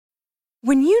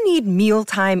When you need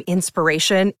mealtime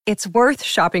inspiration, it's worth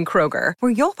shopping Kroger,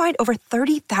 where you'll find over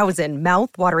 30,000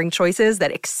 mouth-watering choices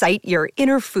that excite your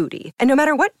inner foodie. And no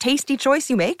matter what tasty choice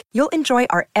you make, you'll enjoy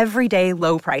our everyday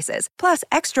low prices, plus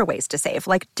extra ways to save,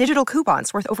 like digital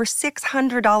coupons worth over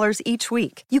 $600 each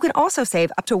week. You can also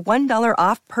save up to $1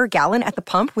 off per gallon at the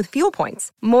pump with fuel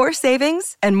points. More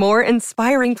savings and more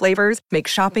inspiring flavors make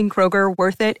shopping Kroger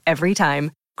worth it every time.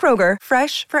 Kroger,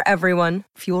 fresh for everyone.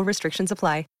 Fuel restrictions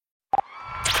apply.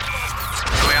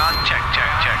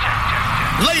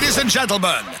 Check. Ladies and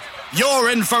gentlemen, you're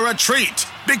in for a treat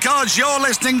because you're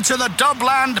listening to the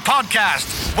Dubland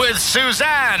Podcast with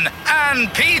Suzanne and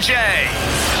PJ.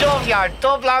 Shove your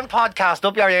Dubland Podcast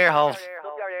up your ear holes.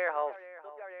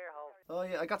 Oh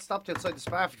yeah, I got stopped outside the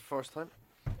Spar for the first time.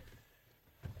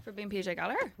 For being PJ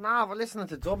Gallagher? Nah, we're listening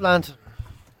to Dubland.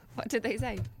 What did they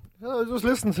say? I was just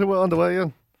listening to it on the way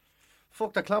in.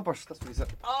 Fuck the clampers, that's what he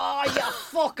said. Oh, you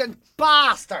fucking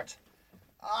bastard!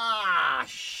 Ah,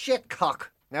 shit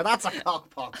cock. Now that's a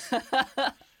cockpox.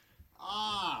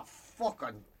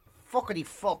 Fuckity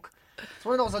fuck. It's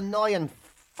one of those annoying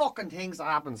fucking things that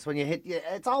happens when you hit.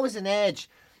 It's always an edge.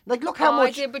 Like, look how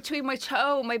much. I did between my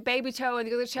toe, my baby toe, and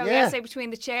the other toe. Yeah. Yesterday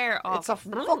between the chair. Oh, it's a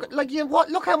fucking like you.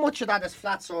 What? Look how much of that is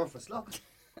flat surface. Look.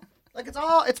 Like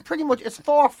it's pretty much, it's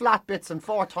 4 flat bits and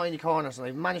 4 tiny corners, and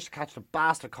I managed to catch the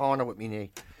bastard corner with me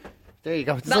knee. There you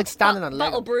go. It's like standing on a leg.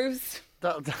 That'll bruise.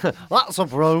 That's a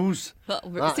bruise.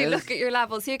 See, look at your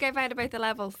levels. Who gave out about the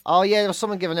levels? Oh yeah, there was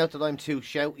someone giving out that I'm too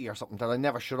shouty or something, that I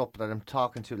never shut up, that I'm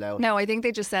talking too loud. No, I think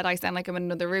they just said I sound like I'm in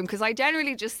another room, because I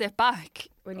generally just sit back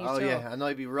when you talk. Oh yeah, and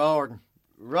I'd be roaring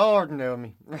now at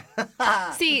me.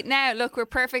 See, now look, we're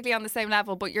perfectly on the same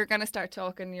level, but you're going to start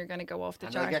talking, you're going to go off the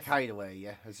and charts. I get carried away,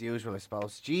 yeah, as usual, I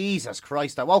suppose. Jesus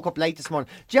Christ, I woke up late this morning.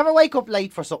 Do you ever wake up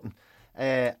late for something?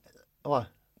 What?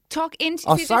 Talk into.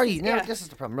 Oh, see, sorry. This is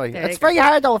the problem, right? It's very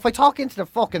hard though. If I talk into the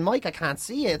fucking mic, I can't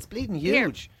see it. It's bleeding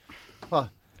huge. Here. What?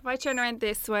 If I turn around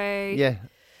this way. Yeah,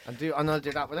 and I'll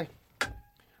do that, will I?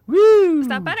 Woo! Is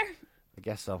that better? I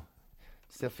guess so.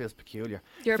 Still feels peculiar.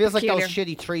 You're feels peculiar. like those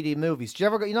shitty 3D movies. Do you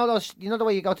ever go? You know those? You know the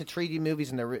way you go to 3D movies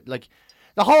and they're like,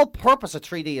 the whole purpose of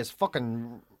 3D is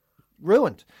fucking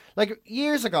ruined. Like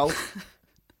years ago.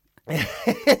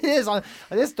 It is.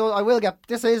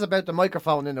 This is about the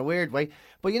microphone in a weird way.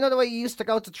 But you know the way you used to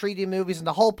go to 3D movies and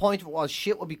the whole point of it was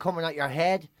shit would be coming at your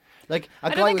head? Like I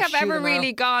don't think I've ever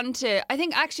really gone to. I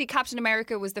think actually Captain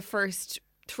America was the first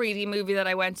 3D movie that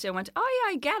I went to and went, oh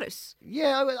yeah, I get it.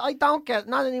 Yeah, I don't get it.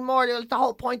 Not anymore. The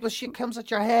whole point was shit comes at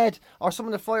your head, or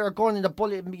someone to fire a gun and the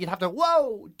bullet, you'd have to,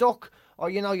 whoa, duck, or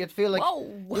you'd feel like,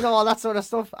 whoa, all that sort of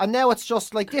stuff. And now it's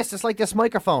just like this. It's like this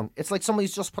microphone. It's like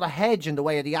somebody's just put a hedge in the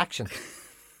way of the action.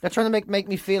 They're trying to make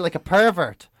me feel like a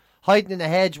pervert, hiding in a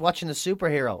hedge watching a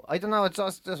superhero. I don't know. It's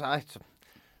just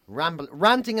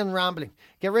ranting and rambling.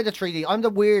 Get rid of 3D. I'm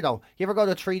the weirdo. You ever go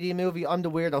to a 3D movie? I'm the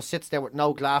weirdo. Sits there with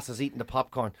no glasses, eating the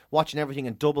popcorn, watching everything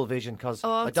in double vision because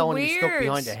I don't want to be stuck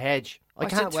behind a hedge. I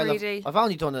can't. Well, I've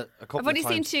only done it a couple of times.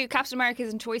 I've only seen 2 Captain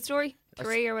Americas in Toy Story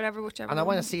 3 or whatever, whichever. And I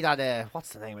want to see that.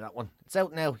 What's the name of that one? It's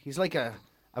out now. He's like a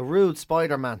rude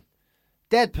Spider-Man.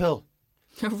 Deadpool.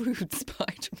 A rude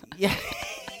Spider-Man. Yeah.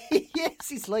 Yes,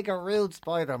 he's like a rude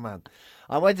Spider-Man.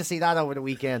 I went to see that over the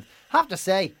weekend. Have to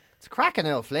say, it's a cracking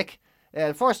old flick.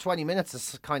 The first 20 minutes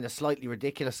is kind of slightly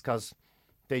ridiculous because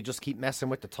they just keep messing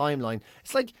with the timeline.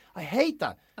 It's like, I hate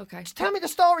that. Okay. Just tell me the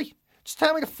story. Just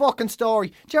tell me the fucking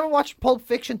story. Did you ever watch Pulp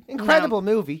Fiction? Incredible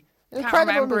movie. Incredible Can't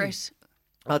remember movie. it.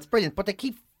 Oh, it's brilliant, but they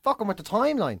keep fucking with the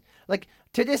timeline. Like,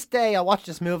 to this day, I watched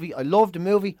this movie. I love the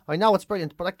movie. I know it's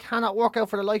brilliant, but I cannot work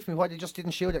out for the life of me why they just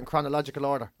didn't shoot it in chronological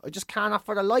order. I just cannot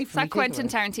for the life of me. Is that Quentin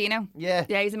Tarantino? Yeah.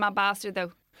 Yeah, he's a mad bastard,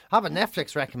 though. I have a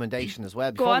Netflix recommendation as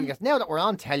well. Go on. Now that we're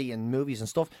on telly and movies and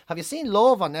stuff, have you seen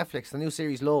Love on Netflix, the new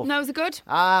series Love? No, is it good?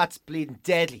 Ah, it's bleeding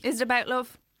deadly. Is it about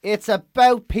love? It's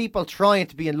about people trying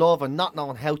to be in love and not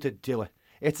knowing how to do it.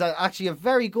 It's actually a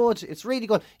very good, it's really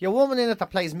good. Your woman in it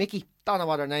that plays Mickey, don't know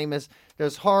what her name is.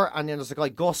 There's her and then there's a guy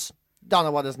Gus, don't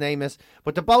know what his name is.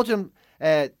 But the both of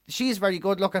them, she's very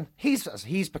good looking. He's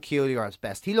peculiar at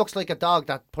best. He looks like a dog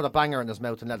that put a banger in his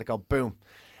mouth and let it go boom.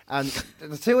 And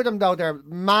the two of them though, they're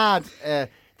mad.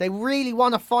 They really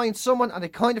want to find someone and they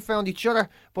kind of found each other,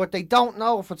 but they don't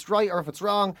know if it's right or if it's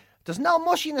wrong. There's no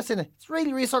mushiness in it. It's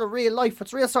really sort of real life.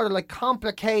 It's real sort of like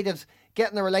complicated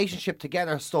getting a relationship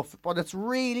together stuff, but it's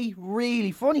really,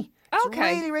 really funny. It's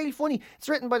okay. really, really funny. It's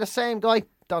written by the same guy,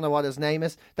 don't know what his name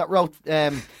is, that wrote,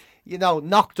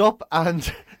 Knocked Up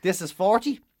and This Is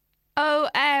 40. Oh,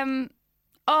 Yeah,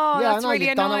 that's I know, really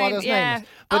you annoying. don't know what his name is.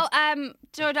 But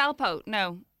Judd Alpo.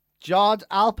 No. Judd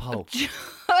Alpo.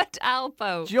 Judd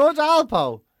Alpo. Judd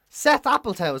Alpo. Seth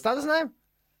Appletoe, is that his name?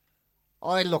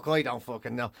 I don't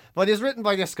fucking know. But it's written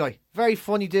by this guy. Very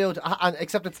funny dude, and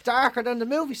except it's darker than the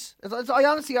movies.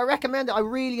 I recommend it. I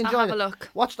really enjoyed it. Have a look.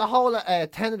 Watched the whole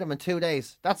 10 of them in 2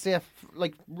 days. That's it.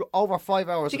 Like over 5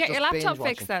 hours. Did you of get your just laptop binge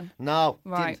fixed watching. then? No.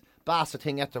 Right. Didn't. Bastard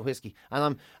thing after whiskey.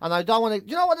 And I don't want to.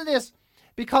 You know what it is?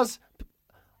 Because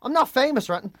I'm not famous,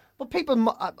 right? But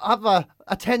people have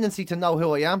a tendency to know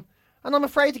who I am. And I'm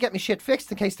afraid to get my shit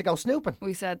fixed in case they go snooping.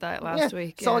 We said that last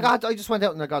week. So yeah. I just went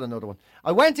out and I got another one.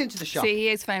 I went into the shop. See, he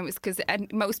is famous because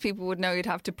most people would know you'd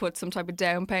have to put some type of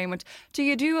down payment. Do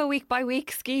you do a week by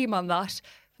week scheme on that?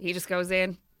 He just goes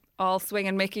in, all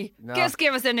swinging Mickey. No. Just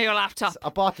give us a new laptop. I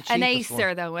bought the an cheapest Acer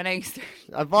one. though, an Acer.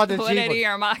 I bought the One cheap one.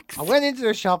 Air Max. I went into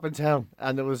the shop in town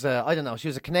and there was, I don't know, she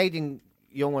was a Canadian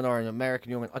young one or an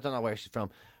American young one. I don't know where she's from.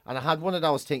 And I had one of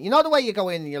those things. You know the way you go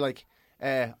in and you're like,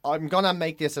 I'm going to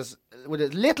make this as with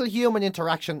as little human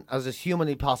interaction as is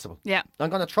humanly possible. Yeah.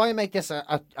 I'm going to try and make this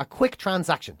a quick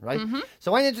transaction, right? Mm-hmm.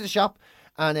 So I went into the shop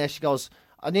and she goes,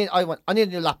 I need a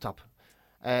new laptop.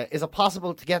 Is it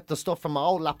possible to get the stuff from my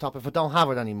old laptop if I don't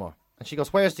have it anymore? And she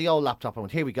goes, where's the old laptop? I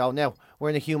went, here we go. Now we're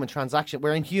in a human transaction.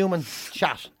 We're in human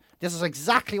chat. This is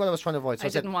exactly what I was trying to avoid. So I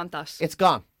said, didn't want that. it's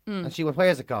gone. And she went, where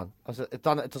is it gone? I said, it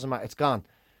doesn't matter. It's gone.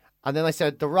 And then I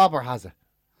said, the robber has it.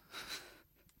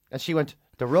 And she went,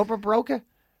 the rubber broke it?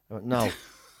 I went, no.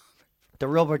 The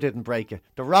rubber didn't break it.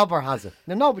 The robber has it.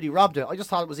 Now, nobody robbed it. I just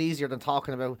thought it was easier than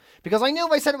talking about it. Because I knew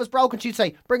if I said it was broken, she'd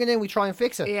say, bring it in, we try and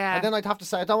fix it. Yeah. And then I'd have to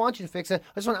say, I don't want you to fix it.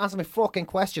 I just want to answer my fucking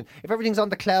question. If everything's on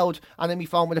the cloud and then my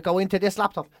phone, will it go into this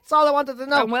laptop? That's all I wanted to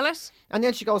know. And will it? And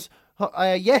then she goes,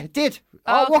 yeah, it did.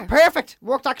 Oh, It worked okay. perfect.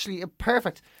 Worked actually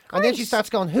perfect. And then she starts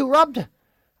going, who robbed it?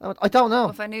 I went, I don't know.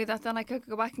 If I knew that, then I could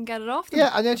go back and get it off them.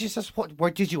 Yeah, and then she says, "What? Where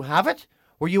did you have it?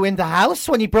 Were you in the house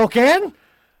when you broke in?"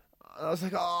 I was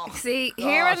like, "Oh." See, God.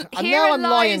 herein And now I'm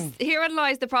lying.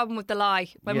 lies the problem with the lie.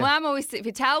 My Yeah. mum always said, if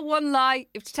you tell one lie, you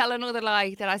have to tell another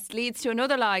lie. That leads to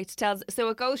another lie. So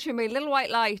it goes from a little white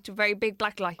lie to a very big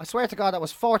black lie. I swear to God, I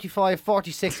was 45,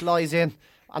 46 lies in,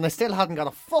 and I still hadn't got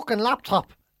a fucking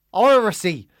laptop or a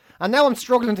receipt. And now I'm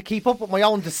struggling to keep up with my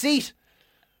own deceit.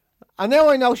 And now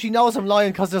I know she knows I'm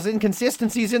lying because there's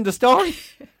inconsistencies in the story.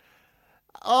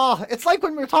 Oh, it's like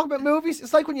when we were talking about movies.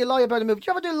 It's like when you lie about a movie.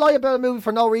 Do you ever lie about a movie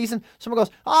for no reason? Someone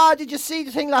goes, did you see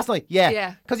the thing last night? Yeah.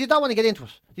 Yeah. Because you don't want to get into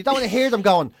it. You don't want to hear them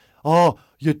going, oh,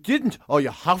 you didn't. Oh, you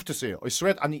have to see it. I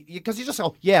swear. And because you just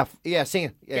go, yeah, seen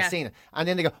it. Yeah, Yeah. seen it. And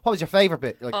then they go, what was your favourite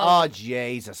bit? You're like, oh,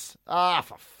 Jesus.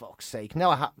 For fuck's sake. Now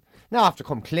I have to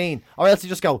come clean. Or else you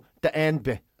just go, the end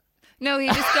bit. No,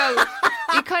 you just go,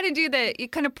 you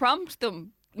kind of prompt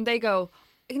them. And they go,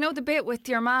 you know the bit with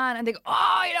your man? And they go,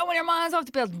 you know when your man's off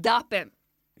the bill, that bit.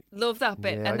 Love that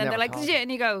bit. Yeah, I and then never they're like, thought. yeah.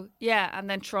 And you go, yeah. And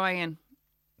then try and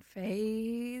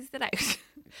phase it out.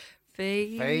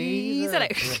 phase it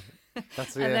out. Yeah.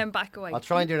 That's And then back away. I'll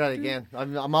try and do that again.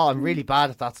 I'm really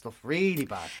bad at that stuff. Really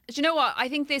bad. Do you know what? I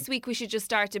think this week we should just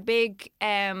start a big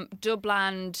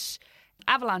Dubland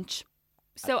avalanche.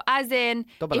 So, as in,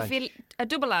 a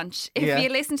double lunch. If Yeah. you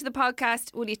listen to the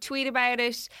podcast, will you tweet about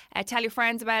it? Tell your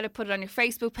friends about it. Put it on your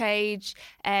Facebook page.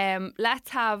 Let's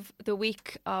have the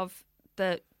week of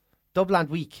the. Dubland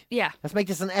week. Yeah. Let's make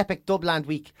this an epic Dubland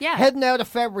week. Yeah. Heading out of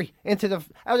February out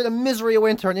of the misery of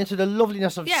winter and into the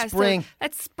loveliness of spring. So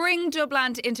let's spring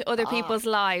Dubland into other people's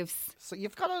lives. So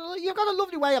you've got a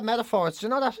lovely way of metaphors. Do you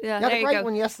know that? Yeah, you had there a you great go.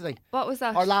 one yesterday. What was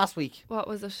that? Or last week. What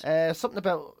was it? Something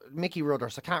about Mickey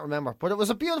Rudders. I can't remember. But it was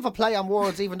a beautiful play on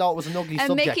words, even though it was an ugly And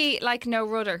subject. Mickey like no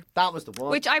rudder, That was the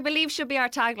one. which I believe should be our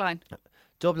tagline.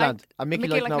 Dubland. And Mickey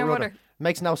like no rudder.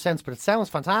 Makes no sense, but it sounds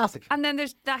fantastic. And then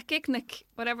there's that Gicnic,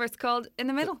 whatever it's called, in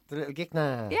the middle. The little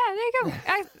Gicna. Yeah, there you go.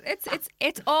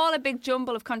 It's all a big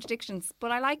jumble of contradictions,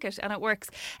 but I like it and it works.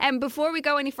 Before we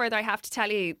go any further, I have to tell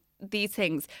you these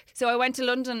things. So I went to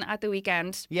London at the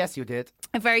weekend. Yes, you did.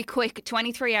 A very quick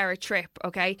 23-hour trip,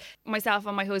 okay? Myself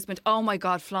and my husband. Oh my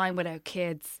God, flying without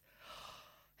kids.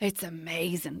 It's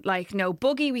amazing. Like, no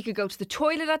buggy. We could go to the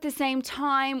toilet at the same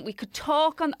time. We could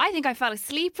talk on. I think I fell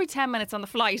asleep for 10 minutes on the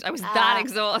flight. I was that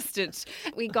exhausted.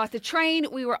 We got the train.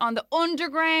 We were on the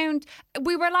underground.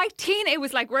 We were like it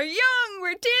was like, we're young,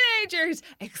 we're teenagers.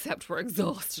 Except we're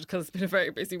exhausted because it's been a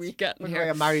very busy weekend Look here.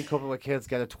 like a married couple with kids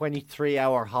get a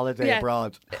 23-hour holiday Yeah.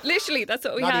 abroad. Literally, that's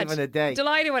what we Not had. even a day.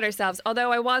 Delighted with ourselves.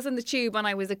 Although I was on the tube and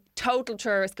I was a total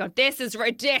tourist going, this is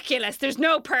ridiculous. There's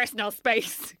no personal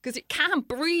space. Because you can't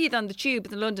breathe on the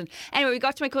tube in London. Anyway, we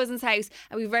got to my cousin's house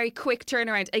and we very quick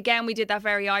turnaround. Again, we did that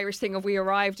very Irish thing of we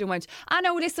arrived and went,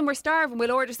 no, listen, we're starving.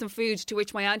 We'll order some food. To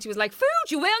which my auntie was like, food?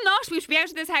 You will not. We should be out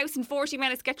of this house in 40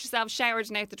 minutes. Get yourselves showered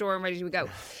and out the door and ready to go.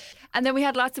 And then we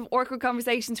had lots of awkward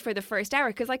conversations for the first hour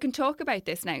because I can talk about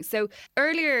this now. So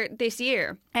earlier this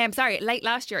year, late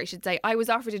last year, I should say, I was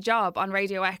offered a job on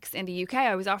Radio X in the UK.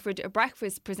 I was offered a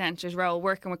breakfast presenter's role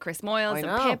working with Chris Moyles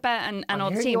and Pippa and all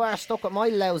the here team. you are stuck with my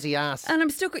lousy ass. And I'm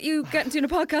stuck with you doing a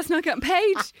podcast, not getting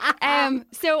paid.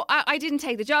 So I didn't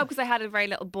take the job because I had a very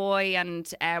little boy and,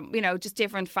 just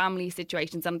different family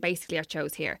situations. And basically I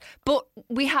chose here. But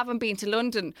we haven't been to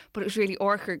London, but it was really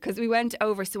awkward because we went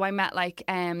over. So I met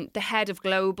the head of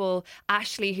Global,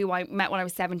 Ashley, who I met when I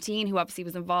was 17, who obviously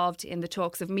was involved in the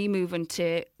talks of me moving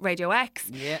to Radio X.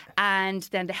 Yeah. And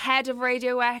then the head of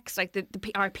Radio X, like the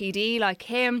RPD, like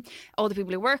him, all the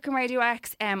people who work in Radio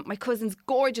X, my cousin's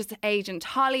gorgeous agent,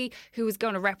 Holly, who was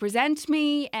going to represent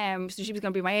me. So she was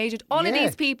going to be my agent. All of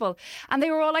these people. And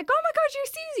they were all like, oh my God, you're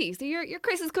Susie. So you're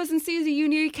Chris's cousin Susie. You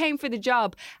knew you came for the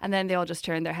job. And then they all just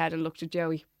turned their head and looked at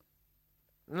Joey.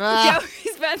 Joey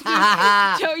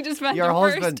just spent Your the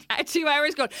husband. first 2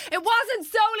 hours going, it wasn't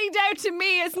solely down to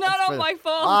me. It's not all my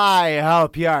fault. I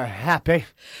hope you're happy.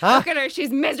 Huh? Look at her. She's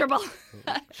miserable.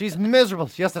 She's miserable.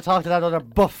 She has to talk to that other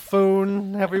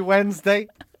buffoon every Wednesday.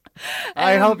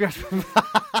 I hope you're...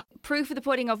 Proof of the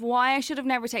pudding of why I should have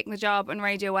never taken the job on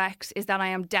Radio X is that I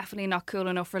am definitely not cool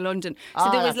enough for London.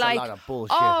 So there was that's a lot of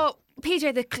bullshit. oh,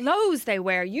 PJ, the clothes they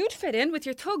wear, you'd fit in with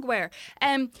your thug wear.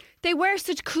 They wear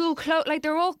such cool clothes, like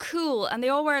they're all cool, and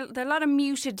they're a lot of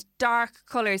muted dark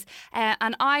colours.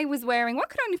 And I was wearing what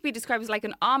could only be described as like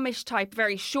an Amish type,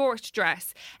 very short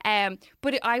dress.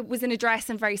 But I was in a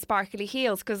dress and very sparkly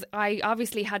heels because I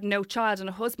obviously had no child and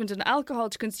a husband and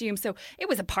alcohol to consume. So it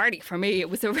was a party for me. I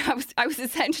was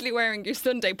essentially wearing your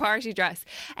Sunday party dress,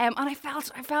 and I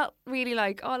felt really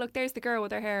like, oh look, there's the girl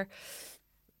with her hair.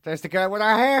 There's the girl with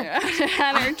her hair.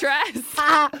 And her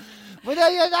dress. But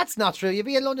yeah, that's not true. You'd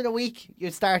be in London a week,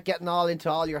 you'd start getting all into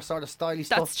all your sort of stylish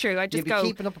stuff. That's true. You'd be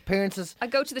keeping up appearances. I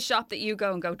go to the shop that you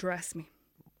go and go, dress me.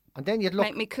 And then you'd look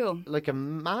Make me cool. like a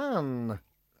man.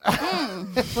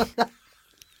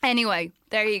 Anyway,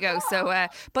 there you go. So,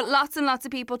 but lots and lots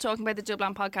of people talking about the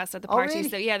Dublin podcast at the party. Really?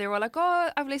 So yeah, they were like, "Oh,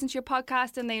 I've listened to your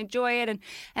podcast and they enjoy it."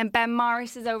 And Ben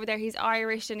Morris is over there. He's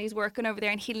Irish and he's working over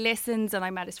there and he listens. And I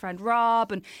met his friend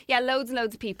Rob and yeah, loads and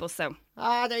loads of people. So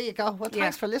there you go. Well,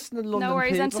 thanks for listening, London no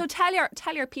worries. people. And so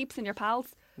tell your peeps and your pals.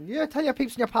 Yeah, tell your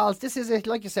peeps and your pals. This is it,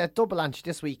 like you said, double anch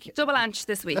this week. Double anch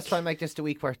this week. Let's try and make this the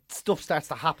week where stuff starts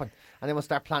to happen, and then we'll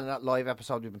start planning that live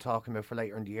episode we've been talking about for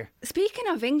later in the year. Speaking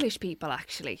of English people,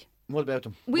 actually. What about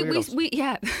them? We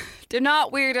yeah, they're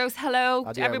not weirdos. Hello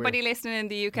to everybody listening in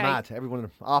the UK. Mad, everyone of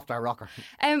them off their rocker.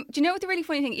 Do you know what the really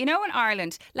funny thing? You know, in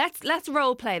Ireland, let's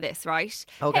role play this, right?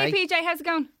 Okay. Hey PJ, how's it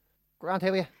going? Grant, how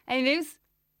are you? Any news?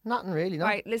 Nothing really, no.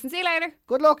 Right, listen, see you later.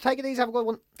 Good luck, take it easy, have a good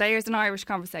one. There's an Irish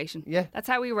conversation. Yeah. That's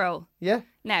how we roll. Yeah.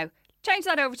 Now, change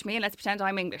that over to me and let's pretend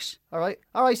I'm English. All right,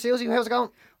 Susie, how's it going?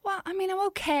 Well, I mean, I'm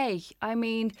okay. I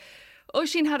mean,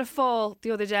 Oisín had a fall the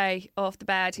other day off the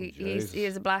bed. He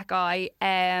has a black eye,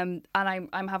 and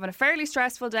I'm having a fairly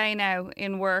stressful day now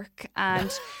in work.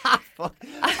 And Fuck.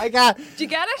 I get. do you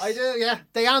get it? I do. Yeah,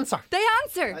 they answer.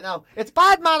 I know it's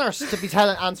bad manners to be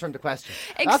answering the question.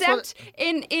 Except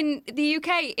in the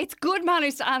UK, it's good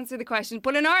manners to answer the question,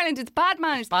 but in Ireland, it's bad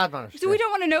manners. Bad manners. So we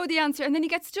don't want to know the answer, and then you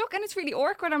get stuck, and it's really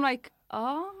awkward. I'm like,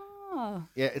 oh.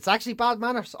 Yeah, it's actually bad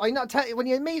manners. I not tell you, when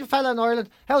you meet a fella in Ireland,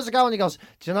 how's it going? He goes,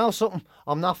 do you know something?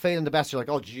 I'm not feeling the best. You're like,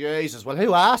 oh Jesus, well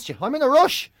who asked you? I'm in a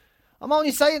rush. I'm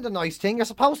only saying the nice thing. You're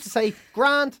supposed to say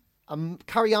grand and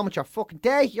carry on with your fucking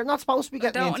day. You're not supposed to be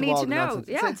getting into all the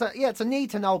nonsense. It's a need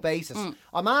to know basis.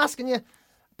 I'm asking you,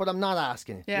 but I'm not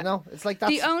asking you. Yeah. You know, it's like that.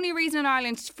 The only reason in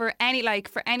Ireland for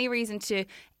any reason to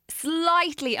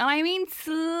slightly, and I mean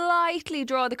slightly,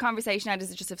 draw the conversation out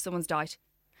is just if someone's died.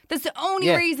 That's the only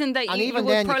reason that and you even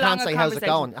would then you prolong can't say a how's it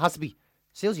conversation. going. It has to be,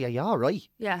 Susie, are you all right?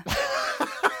 Yeah.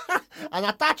 And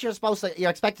at that you're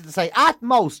expected to say at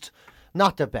most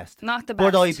not the best. Not the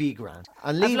best. But I be grand.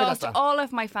 And leave I've it lost at that. all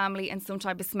of my family in some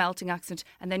type of smelting accident,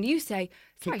 and then you say,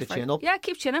 Keep sorry the for chin up. Yeah,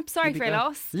 keep chin up. Sorry for your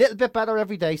loss. Little bit better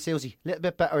every day, Susie. Little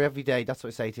bit better every day. That's what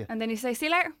I say to you. And then you say, see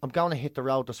you later. I'm going to hit the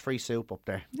road. There's free soup up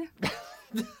there.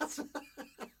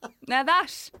 Now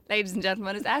that, ladies and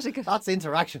gentlemen, is etiquette. That's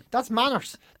interaction. That's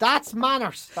manners. That's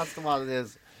manners. That's what it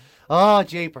is. Oh,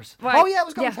 jeepers. Right. Oh, yeah, I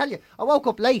was going to tell you. I woke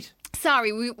up late.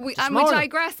 Sorry, we morning.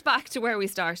 digress back to where we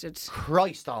started.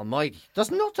 Christ almighty.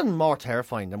 There's nothing more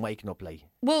terrifying than waking up late.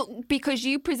 Well, because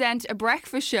you present a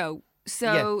breakfast show.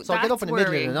 So I get up in the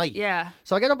middle of the night. Yeah.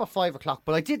 So I get up at 5 o'clock,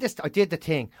 but I did the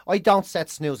thing. I don't set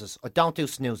snoozes. I don't do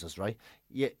snoozes, right?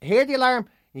 You hear the alarm,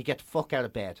 and you get the fuck out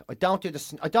of bed. I don't do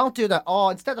the,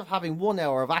 instead of having 1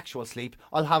 hour of actual sleep,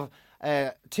 I'll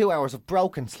have 2 hours of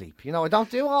broken sleep. You know, I don't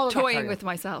do all of that. Toying with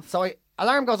myself. So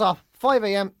Alarm goes off, 5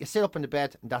 a.m, you sit up in the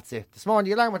bed, and that's it. This morning,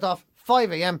 the alarm went off,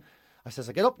 5 a.m. I says,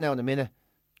 I get up now in a minute.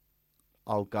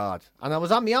 Oh, God. And I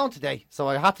was on my own today, so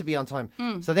I had to be on time.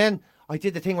 So then I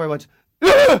did the thing where I went,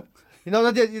 "Ugh!" You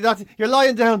know, you're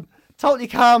lying down, totally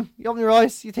calm, you open your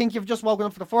eyes, you think you've just woken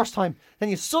up for the first time. Then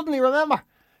you suddenly remember,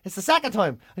 it's the second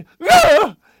time.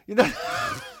 "Ugh!" You know,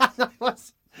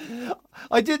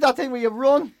 I did that thing where you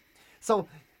run. So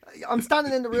I'm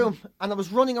standing in the room and I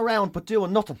was running around but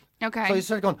doing nothing. Okay. So you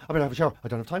started going, I better have a shower. I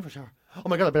don't have time for a shower. Oh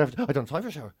my God, I don't have time for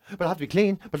a shower. But I have to be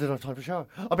clean, but I don't have time for a shower.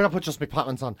 I better put just my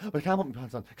pants on. But I can't put my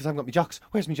pants on because I haven't got my jocks.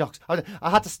 Where's my jocks? I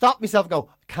had to stop myself and go,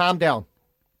 calm down.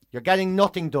 You're getting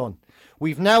nothing done.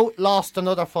 We've now lost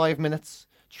another 5 minutes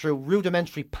through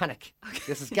rudimentary panic.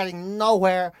 This is getting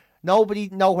nowhere. Nobody,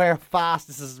 nowhere fast.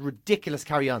 This is ridiculous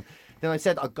carry on. Then I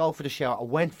said, I'll go for the shower. I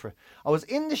went for it. I was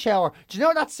in the shower. Do you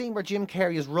know that scene where Jim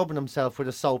Carrey is rubbing himself with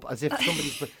a soap as if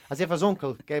as if his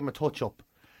uncle gave him a touch up?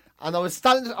 And I was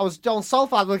doing so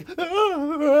fast, like,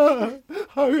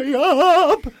 hurry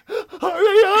up,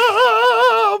 hurry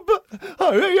up,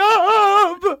 hurry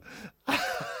up.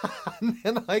 And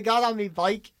then I got on my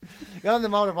bike, got on the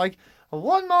motorbike. And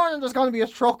one morning there's going to be a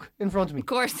truck in front of me. Of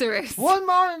course there is. One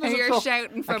morning there's and a you're truck.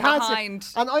 shouting from I can't behind.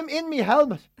 and I'm in my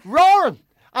helmet, roaring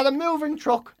at a moving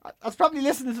truck. I was probably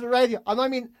listening to the radio, and I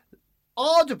mean,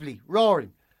 audibly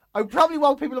roaring. I probably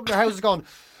woke people up in their houses going,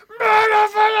 Jesus,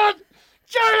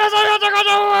 I had to go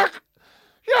to work!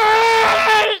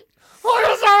 Yay! Why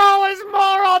is there always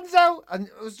morons out? And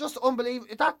it was just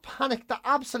unbelievable. That panic, that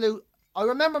absolute... I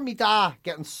remember my dad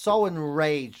getting so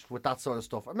enraged with that sort of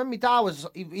stuff. I remember my dad was...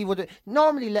 He would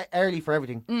normally let early for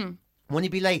everything. When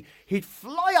he'd be late, he'd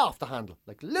fly off the handle.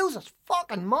 Like, lose his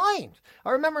fucking mind.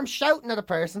 I remember him shouting at a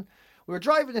person. We were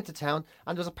driving into town,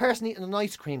 and there was a person eating an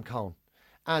ice cream cone.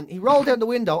 And he rolled down the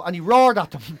window, and he roared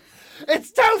at them.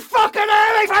 It's too fucking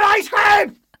early for ice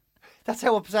cream! That's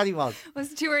how upset he was.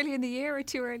 Was it too early in the year or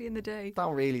too early in the day?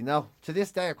 Don't really know. To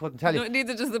this day, I couldn't tell you. No,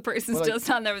 neither does the person still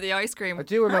standing there with the ice cream. I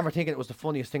do remember thinking it was the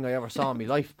funniest thing I ever saw in my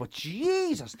life. But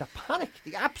Jesus, the panic,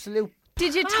 the absolute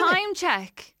Did you panic. time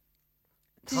check?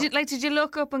 Did you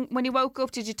look up and when you woke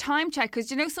up, did you time check? Because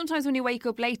you know sometimes when you wake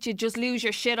up late, you just lose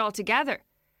your shit altogether.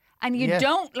 And you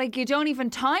don't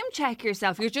even time check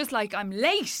yourself. You're just like, I'm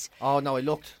late. Oh, no, I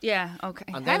looked. Yeah, okay.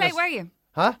 And How then late were you?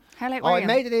 Huh? How late were I you?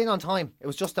 made it in on time. It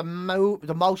was just the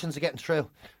motions of getting through.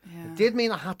 Yeah. It did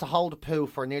mean I had to hold a poo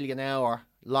for nearly an hour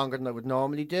longer than I would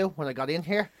normally do when I got in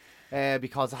here.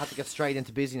 Because I had to get straight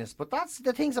into busyness. But that's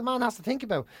the things a man has to think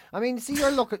about. I mean, see,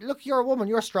 look, you're a woman,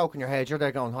 you're stroking your head, you're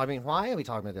there going, I mean, why are we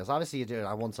talking about this? Obviously you do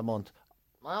it once a month.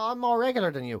 I'm more regular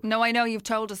than you. No, I know you've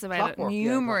told us about Clockwork, it yeah,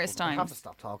 numerous clockwork. I have to times.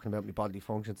 stop talking about my bodily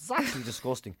functions. It's actually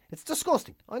disgusting. It's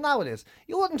disgusting. I know it is.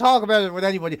 You wouldn't talk about it with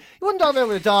anybody. You wouldn't talk about it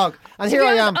with a dog. And To here be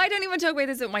I honest, am. I don't even talk about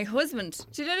this with my husband.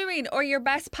 Do you know what I mean? Or your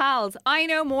best pals. I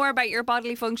know more about your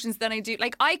bodily functions than I do.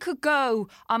 Like, I could go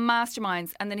on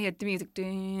Masterminds and then he had the music.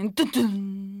 Dun, dun,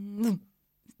 dun, dun.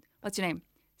 What's your name?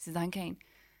 Suzanne Kane.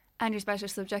 And your special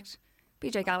subject?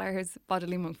 BJ Gallagher's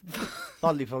bodily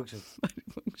Bodily functions.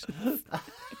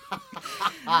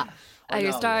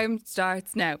 Your time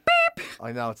starts now. Beep!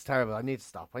 I know, it's terrible. I need to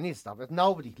stop. If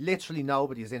nobody, literally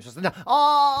nobody is interested. No.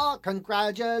 Oh,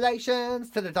 congratulations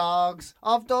to the dogs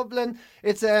of Dublin.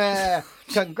 It's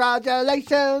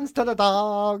congratulations to the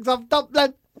dogs of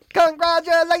Dublin.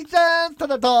 Congratulations to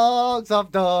the dogs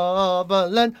of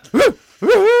Dublin.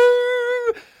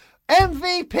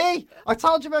 MVP. I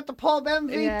told you about the pub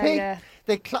MVP. Yeah.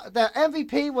 The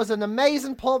MVP was an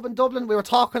amazing pub in Dublin. We were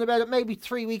talking about it maybe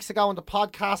 3 weeks ago on the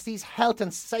podcast. These health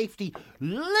and safety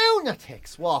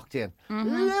lunatics walked in.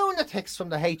 Lunatics from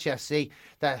the HSE,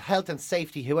 the health and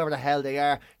safety, whoever the hell they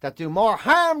are, that do more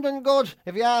harm than good,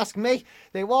 if you ask me.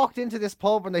 They walked into this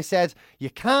pub and they said, you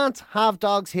can't have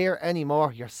dogs here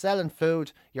anymore. You're selling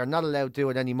food. You're not allowed to do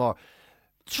it anymore.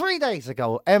 3 days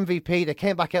ago, MVP, they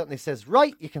came back out and they says,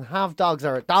 right, you can have dogs,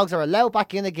 or dogs are allowed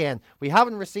back in again. We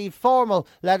haven't received formal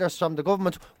letters from the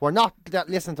government. We're not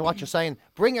listening to what you're saying.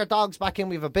 Bring your dogs back in.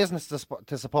 We have a business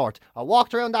to support. I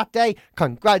walked around that day.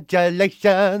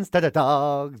 Congratulations to the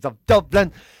dogs of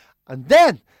Dublin. And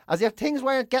then, as if things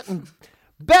weren't getting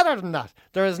better than that,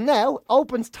 there is now,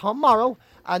 opens tomorrow,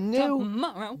 a new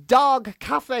dog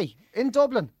cafe in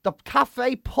Dublin. The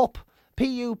Cafe Pup.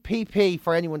 PUPP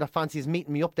for anyone that fancies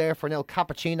meeting me up there for an El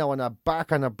Cappuccino and a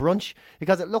bark and a brunch,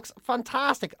 because it looks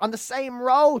fantastic on the same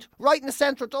road right in the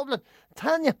centre of Dublin. I'm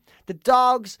telling you, the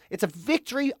dogs, it's a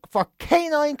victory for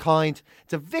canine kind.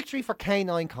 It's a victory for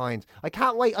canine kind. I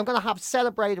can't wait. I'm going to have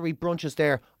celebratory brunches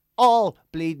there all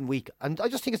bleeding week, and I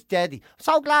just think it's deadly. I'm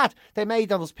so glad they made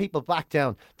those people back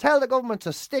down. Tell the government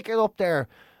to stick it up there.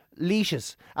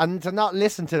 leashes and to not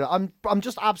listen to it. I'm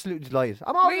just absolutely delighted.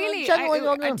 I'm all Really?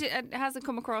 genuinely It hasn't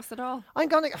come across at all. I'm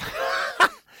gonna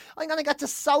I'm gonna get to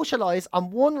socialise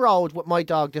on one road with my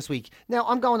dog this week. Now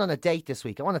I'm going on a date this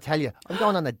week. I want to tell you, I'm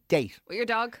going on a date With your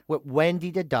dog? with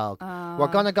Wendy the dog. We're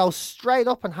gonna go straight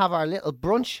up and have our little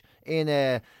brunch in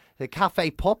the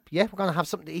Cafe Pup. Yeah, we're gonna have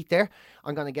something to eat there.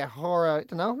 I'm gonna get her, I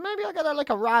don't know, maybe I'll get her like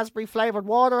a raspberry flavoured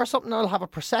water or something. I'll have a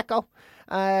prosecco.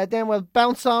 Then we'll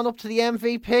bounce on up to the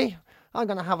MVP. I'm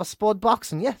gonna have a spud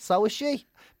box, and yeah, so is she.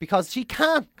 Because she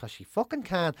can. Because she fucking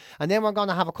can. And then we're going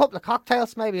to have a couple of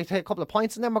cocktails, maybe take a couple of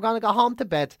pints, and then we're going to go home to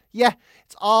bed. Yeah,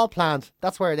 it's all planned.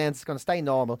 That's where it ends. It's going to stay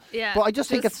normal. Yeah, but I just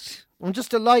think I'm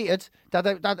just delighted that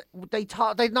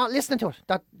they're not listening to it.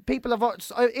 That people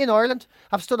in Ireland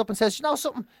have stood up and says, you know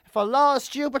something, if a law is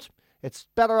stupid, it's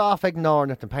better off ignoring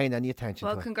it than paying any attention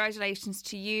Well, to it. congratulations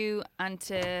to you and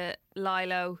to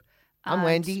Lilo And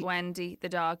Wendy. Wendy, the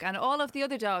dog, and all of the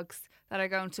other dogs that are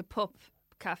going to Pup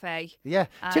Cafe. Yeah,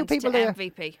 and two people to there.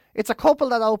 MVP. It's a couple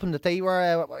that opened it. They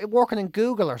were working in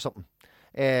Google or something.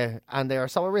 And they're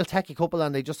a real techie couple,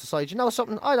 and they just decided, you know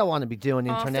something, I don't want to be doing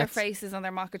Off their internet. faces on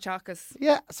their mocha chocas.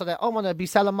 Yeah, so I want to be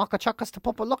selling mocha chocas to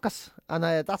Papa Lucas, and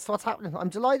that's what's happening. I'm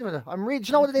delighted with it. I'm really, do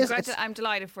you know what it is? I'm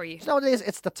delighted for you. Do you know what it is?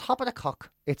 It's the top of the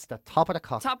cock. It's the top of the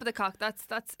cock. Top of the cock. That's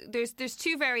there's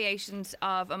two variations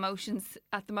of emotions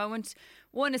at the moment.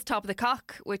 One is top of the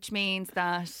cock, which means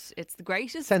that it's the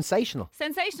greatest. Sensational.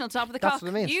 Sensational top of the That's cock. what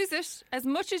it means. Use it as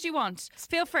much as you want.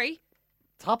 Feel free.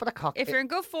 Top of the cock. If you're in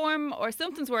good form or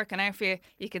something's working out for you,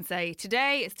 you can say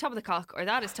today is top of the cock or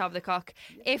that is top of the cock.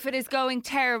 If it is going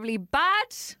terribly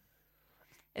bad,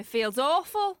 it feels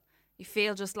awful, you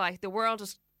feel just like the world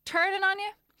is turning on you,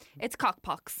 it's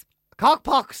cockpox.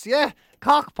 Cockpox, yeah.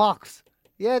 Cockpox.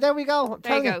 Yeah, there we go.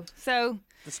 There you go. So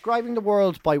Describing the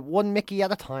world by one Mickey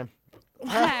at a time.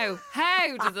 how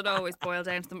does it always boil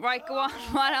down to them? Right, go on.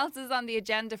 What else is on the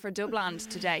agenda for Dubland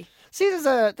today? See,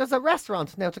 there's a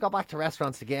restaurant now, to go back to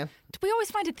restaurants again. We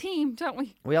always find a theme, don't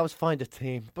we? We always find a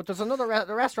theme. But there's another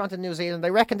restaurant in New Zealand.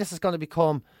 They reckon this is going to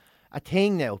become a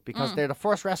thing now, because they're the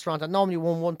first restaurant, and normally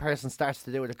when one person starts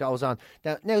to do it, it goes on.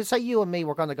 Now say you and me,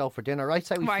 we're going to go for dinner, right?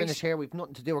 Say we Right. finish here, we've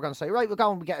nothing to do, we're going to say, right, we'll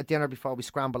go and we get a dinner before we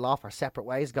scramble off our separate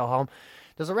ways, go home.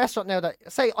 There's a restaurant now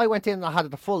that, say I went in and I had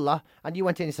the full lot, and you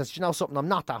went in and he says, you know something, I'm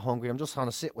not that hungry, I'm just going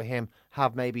to sit with him,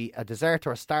 have maybe a dessert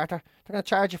or a starter. They're going to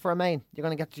charge you for a main. You're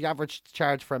going to get the average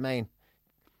charge for a main.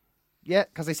 Yeah,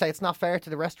 because they say it's not fair to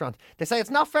the restaurant. They say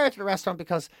it's not fair to the restaurant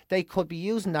because they could be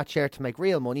using that share to make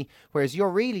real money, whereas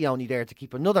you're really only there to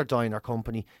keep another diner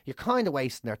company. You're kind of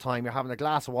wasting their time. You're having a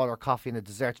glass of water, coffee and a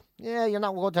dessert. Yeah, you're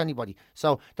not good to anybody.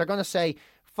 So they're going to say,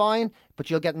 fine, but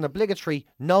you'll get an obligatory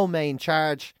no main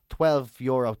charge, €12,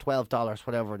 $12,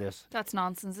 whatever it is. That's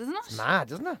nonsense, isn't it? It's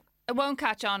mad, isn't it? It won't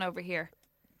catch on over here.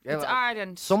 Yeah, It's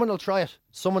ardent. Someone will try it.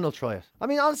 Someone will try it. I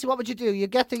mean, honestly, what would you do? You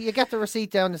get the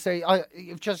receipt down and say,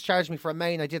 you've just charged me for a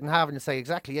main I didn't have, and you say,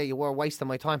 exactly, yeah, you were wasting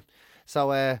my time. So,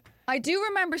 I do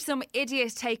remember some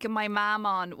idiot taking my mum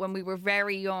on when we were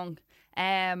very young.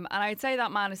 And I'd say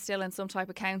that man is still in some type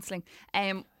of counselling.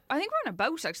 I think we're on a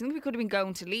boat, actually. I think we could have been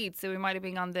going to Leeds, so we might have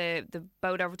been on the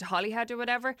boat over to Holyhead or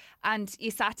whatever. And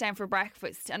you sat down for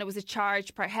breakfast, and it was a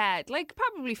charge per head, like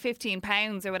probably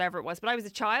 £15 or whatever it was. But I was a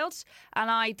child,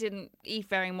 and I didn't eat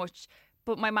very much.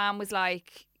 But my mum was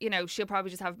like, you know, she'll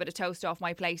probably just have a bit of toast off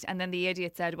my plate. And then the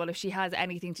idiot said, well, if she has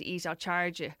anything to eat, I'll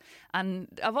charge you. And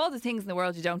of all the things in the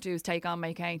world you don't do is take on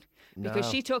May Kane. Because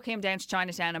she took him down to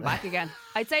Chinatown and back again.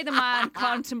 I'd say the man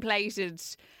contemplated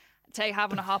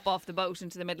having to hop off the boat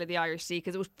into the middle of the Irish Sea,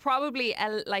 because it was probably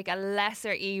a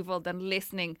lesser evil than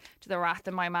listening to the wrath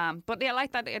of my mum. But yeah,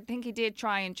 like that, I think he did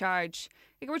try and charge.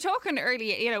 Like, we're talking early,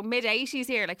 mid-80s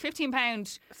here. Like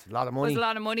 £15 it's a lot of money. was a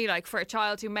lot of money, like, for a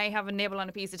child who may have a nibble on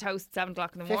a piece of toast at 7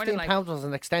 o'clock in the morning. £15 was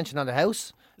an extension on the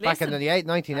house back in Listen, the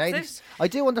 1980s. that's it. I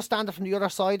do understand it from the other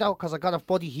side, though, because I got a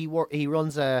buddy, he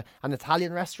runs an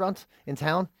Italian restaurant in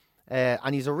town.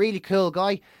 And he's a really cool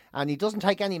guy, and he doesn't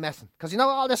take any messing. Because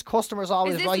all this customers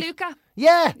always Is this right. Luca?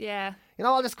 Yeah. Yeah.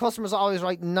 All this customers always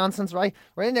writing nonsense, right?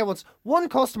 We're in there once. One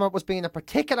customer was being a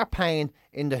particular pain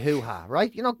in the hoo-ha,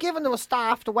 right? Giving to a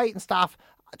staff, the waiting staff,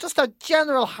 just a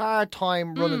general hard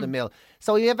time running the mill.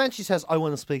 So he eventually says, I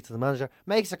want to speak to the manager,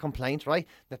 makes a complaint, right?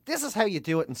 That this is how you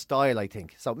do it in style, I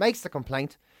think. So makes the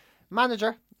complaint.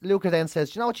 Manager, Luca then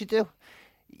says, do you know what you do?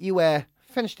 You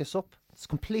finish this up. It's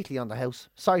completely on the house.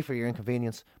 Sorry for your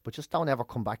inconvenience, but just don't ever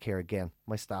come back here again.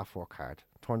 My staff work hard.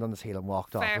 Turned on his heel and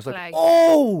walked off. I Fair was like, play.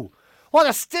 oh, what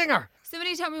a stinger.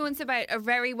 Somebody told me once about a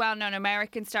very well-known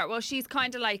American star. Well, she's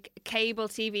kind of like cable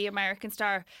TV American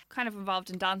star, kind of involved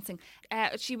in dancing.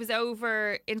 She was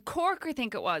over in Cork, I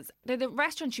think it was. The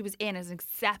restaurant she was in is an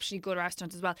exceptionally good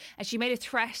restaurant as well. And she made a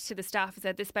threat to the staff and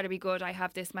said, "This better be good. I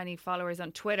have this many followers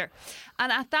on Twitter."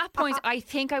 And at that point, I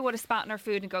think I would have spat in her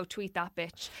food and go, "Tweet that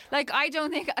bitch." Like, I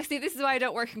don't think... See, this is why I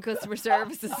don't work in customer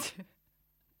services.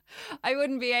 I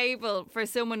wouldn't be able for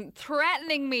someone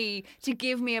threatening me to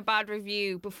give me a bad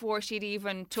review before she'd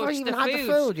even touched the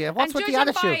food. Yeah, what's and with the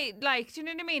attitude? by, like, do you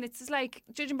know what I mean? It's just like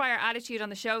judging by her attitude on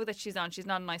the show that she's on. She's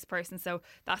not a nice person, so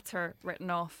that's her written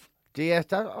off.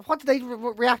 What did they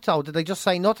react to? Did they just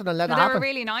say nothing and let it They happen? were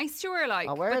really nice to her, like.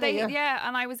 Oh, were but they? Yeah,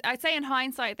 and I'd say in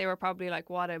hindsight they were probably like,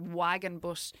 "What a wagon,"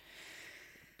 but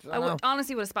I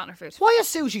honestly would have spat in her food. Why is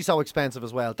sushi so expensive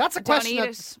as well? That's a question eat that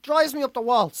it. drives me up the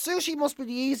wall. Sushi must be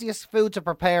the easiest food to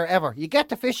prepare ever. You get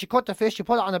the fish, you cut the fish, you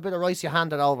put it on a bit of rice, you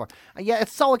hand it over. And yet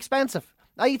it's so expensive.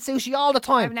 I eat sushi all the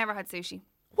time. I've never had sushi.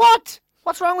 What?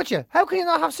 What's wrong with you? How can you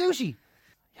not have sushi?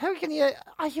 How can you...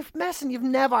 Are you messing? You've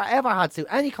never ever had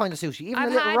any kind of sushi, even a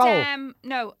little roll.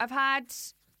 No, I've had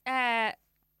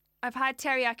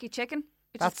teriyaki chicken,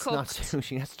 which That's is cooked. not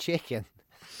sushi, that's chicken.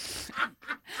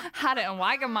 Had it in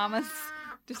Wagamama's.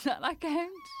 Does that not count?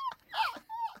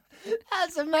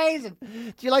 That's amazing.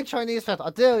 Do you like Chinese food? I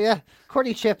do, yeah.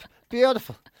 Curry chip,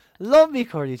 beautiful. Love me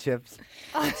curry chips.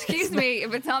 Excuse me,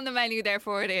 if it's on the menu,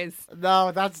 therefore it is.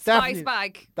 No, that's Spice definitely...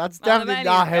 bag. That's on the definitely menu,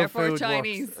 not how therefore food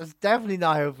Chinese. works. It's definitely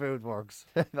not how food works.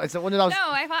 It's one of those...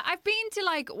 No, I've been to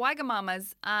like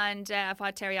Wagamama's and I've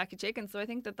had teriyaki chicken, so I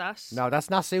think that. No, that's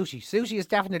not sushi. Sushi is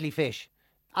definitely fish.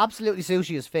 Absolutely,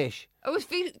 sushi is fish. Oh,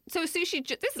 so sushi.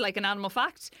 This is like an animal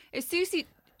fact. Is sushi?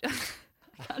 I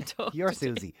can't talk. You're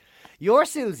Susie. You're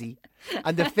Susie,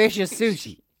 and the fish is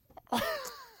sushi.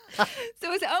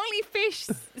 So it's only fish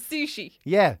sushi.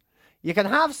 Yeah. You can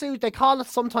have sushi. They call it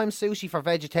sometimes sushi for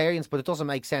vegetarians, but it doesn't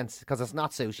make sense because it's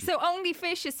not sushi. So only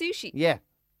fish is sushi. Yeah.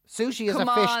 Sushi is Come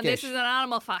a fish on, dish. this is an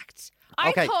animal fact.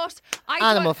 Okay. I thought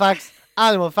Animal facts.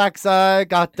 Animal facts.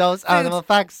 Got those. Animal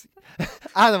facts.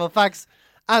 Animal facts.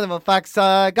 Animal facts.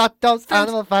 Got those. Food.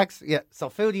 Animal facts. Yeah. So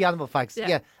foodie animal facts. Yeah.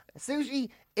 Yeah. Sushi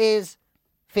is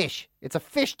fish. It's a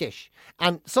fish dish.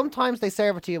 And sometimes they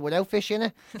serve it to you without fish in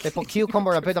it. They put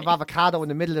cucumber, a bit of avocado in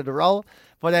the middle of the roll.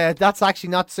 But that's actually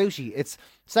not sushi. It's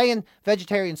saying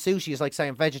vegetarian sushi is like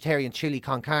saying vegetarian chili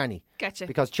con carne. Gotcha.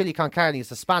 Because chili con carne is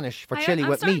the Spanish for chili I'm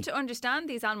with starting meat. to understand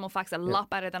these animal facts a lot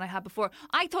better than I had before.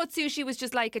 I thought sushi was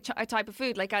just like a type of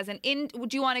food, like as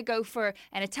would you want to go for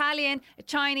an Italian, a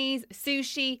Chinese,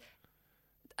 sushi,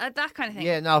 that kind of thing?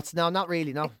 Yeah, no, it's not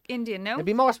really, no. Indian, no? It'd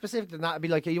be more specific than that. It'd be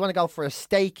like, you want to go for a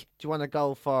steak? Do you want to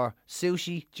go for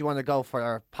sushi? Do you want to go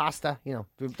for pasta? You know,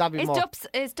 that'd be more. Dup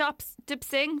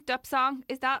song,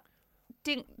 is that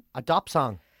ding? A dop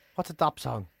song. What's a dop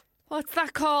song? What's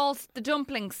that called? The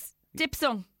dumplings. Dip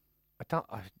song. I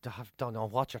don't know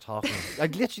what you're talking about. I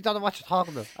literally don't know what you're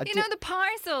talking about. You know the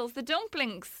parcels, the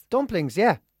dumplings. Dumplings,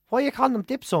 yeah. Why are you calling them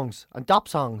dip songs and dop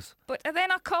songs? But are they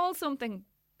not called something?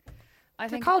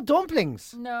 They're called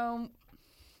dumplings. No.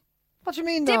 What do you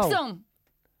mean, no? Dip some.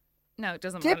 No, it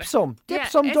doesn't Dip matter. some. Dip Yeah,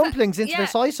 some it's dumplings into the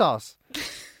soy sauce.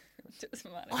 It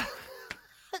doesn't matter.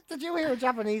 Did you hear a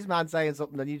Japanese man saying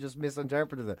something and you just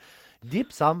misinterpreted it?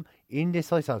 Dip some in the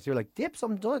soy sauce. You're like, dip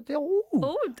some. Ooh.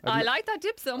 Oh, I like that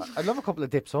dip some. I'd love a couple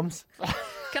of dip sums.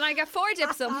 Can I get 4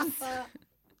 dip sums?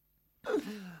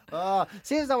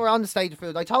 Seeing as though we're on the stage of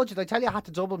food, I told you, did I tell you I had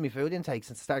to double my food intake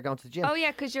since I started going to the gym? Oh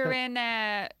yeah, because you're in.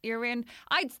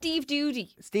 I'd Steve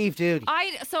Doody. Steve Doody.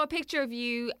 I saw a picture of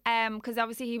you, because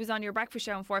obviously he was on your breakfast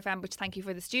show on 4FM, which thank you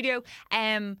for the studio.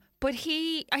 But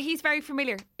he's very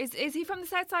familiar. Is he from the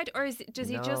south side, or does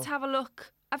he just have a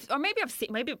look? Or maybe I've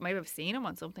seen him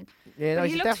on something. Yeah, no, but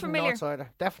he's he a looks definite familiar. north sider.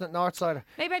 Definite north sider.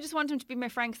 Maybe I just want him to be my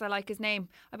friend because I like his name.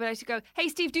 I'd be like to go, hey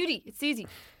Steve Doody, it's Susie.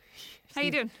 How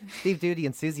you doing? Steve Doody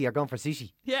and Susie are going for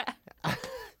sushi. Yeah.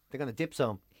 They're going to dip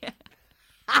some.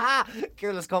 Yeah.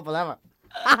 Coolest couple ever.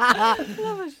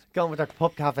 Love it. Going with their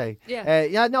pub cafe.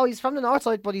 Yeah. No, he's from the north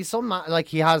side, but he's some man, like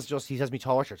he has me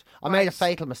tortured. I made a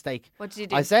fatal mistake. What did you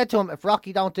do? I said to him, if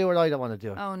Rocky don't do it, I don't want to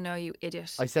do it. Oh no, you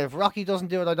idiot. I said, if Rocky doesn't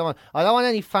do it, I don't want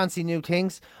any fancy new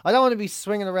things. I don't want to be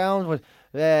swinging around with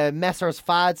Messrs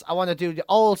fads. I want to do the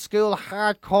old school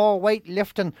hardcore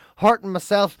weightlifting, hurting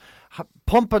myself,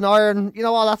 pumping iron, you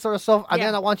know, all that sort of stuff. And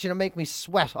then I want you to make me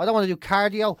sweat. I don't want to do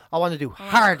cardio. I want to do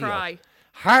cardio. Cry.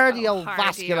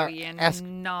 Cardiovascular. You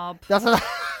knob. That's what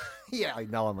Yeah, I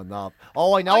know I'm a knob.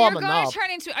 Oh, I know Oh, I'm you're a going knob. to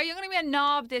turn into. Are you going to be a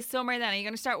knob this summer? Then are you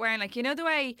going to start wearing like the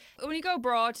way when you go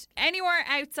abroad, anywhere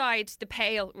outside the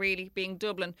Pale, really being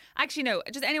Dublin. Actually, no,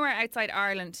 just anywhere outside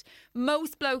Ireland.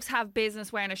 Most blokes have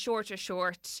business wearing a shorter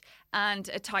short and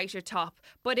a tighter top.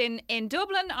 But in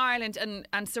Dublin, Ireland,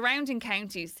 and surrounding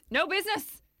counties, no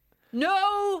business,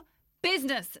 no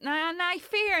business. And I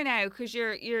fear now because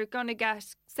you're going to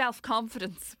get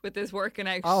self-confidence with this working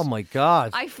out. Oh my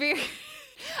God. I fear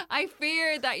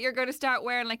that you're going to start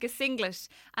wearing like a singlet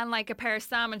and like a pair of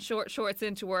salmon shorts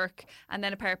into work and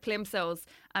then a pair of plimsolls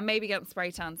and maybe getting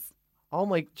spray tans. Oh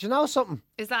my, do you know something?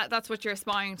 That's what you're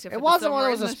aspiring to? For It wasn't the what summer, I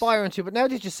was isn't it? aspiring to, but now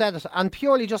that you said it, and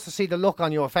purely just to see the look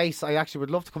on your face, I actually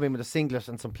would love to come in with a singlet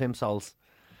and some plimsolls.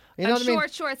 You know And what I mean?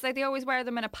 short shorts, like they always wear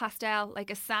them in a pastel, like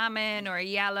a salmon or a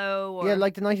yellow or Yeah,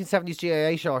 like the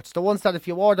 1970s GAA shorts. The ones that if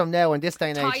you wore them now in this day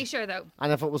and age, tighter though.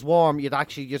 and if it was warm, you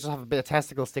just have a bit of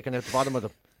testicle sticking out the bottom of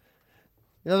them.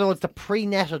 In other words, the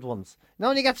pre-netted ones. You know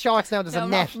when you get shorts now, there's No, a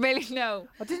net. not really, no.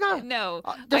 Oh, did not? No.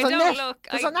 There's I a don't net. look.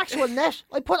 There's an actual net.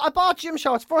 I bought gym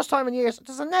shorts first time in years.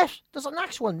 There's a net. There's an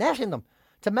actual net in them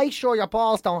to make sure your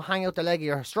balls don't hang out the leg of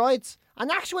your strides.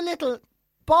 An actual little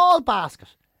ball basket.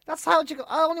 That's how the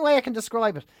only way I can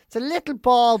describe it. It's a little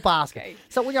ball basket. Okay.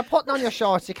 So when you're putting on your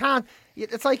shorts,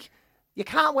 it's like you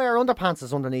can't wear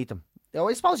underpants underneath them.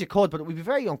 I suppose you could, but it would be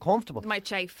very uncomfortable. It might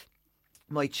chafe.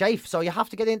 Might chafe. So you have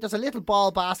to get in. There's a little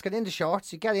ball basket in the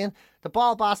shorts. You get in. The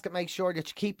ball basket makes sure that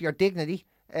you keep your dignity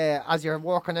as you're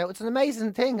working out. It's an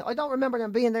amazing thing. I don't remember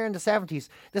them being there in the 70s.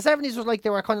 The 70s was like they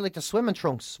were kind of like the swimming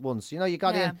trunks ones. You know, you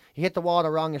got in, you hit the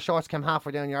water wrong, your shorts came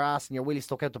halfway down your ass and your willy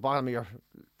stuck out the bottom of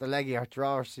the leg of your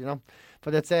drawers, you know.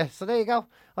 But it's so there you go.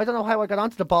 I don't know how I got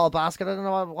onto the ball basket. I don't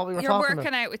know what we were You're talking working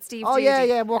about. out with Steve. Oh, Doody,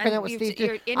 yeah, working and out with Steve.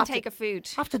 Your intake of food.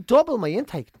 I have to double my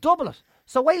intake. Double it.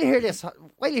 So wait till you hear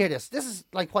this. This is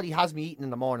like what he has me eating in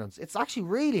the mornings. It's actually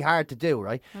really hard to do,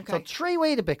 right? Okay. So 3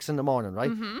 Weetabix in the morning,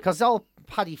 right? Because old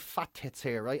Paddy fat tits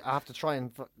here, right? I have to try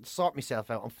and sort myself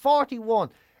out. I'm 41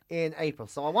 in April,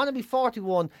 so I want to be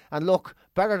 41 and look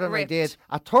better than Ripped. I did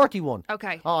at 31.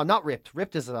 Okay. Oh, not ripped.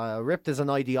 Ripped is an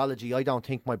ideology I don't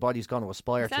think my body's going to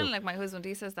aspire to. Sounding like my husband,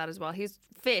 he says that as well. He's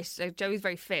fit. Like, Joey's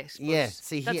very fit. but Yeah,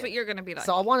 see, that's what you're going to be like.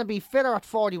 So I want to be fitter at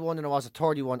 41 than I was at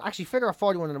 31. Actually, fitter at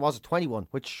 41 than I was at 21,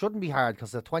 which shouldn't be hard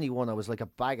because at 21 I was like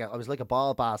a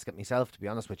ball basket myself, to be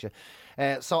honest with you.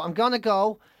 So I'm gonna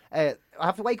go. I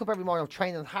have to wake up every morning. I'm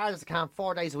training as hard as I can,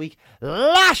 4 days a week,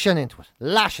 lashing into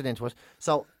it.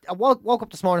 So I woke up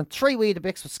this morning, 3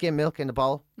 Weetabix with skim milk in the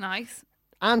bowl, Nice.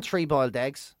 and 3 boiled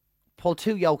eggs. Pulled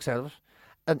 2 yolks out of it.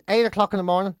 At 8 o'clock in the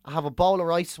morning, I have a bowl of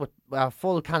rice with a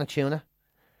full can of tuna.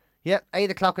 Yeah,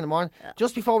 8 o'clock in the morning.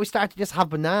 Just before we started this, have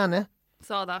banana.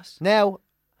 Saw that. Now,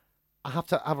 I have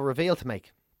to have a reveal to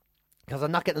make because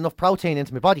I'm not getting enough protein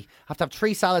into my body. I have to have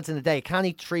 3 salads in a day. Can't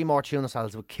eat 3 more tuna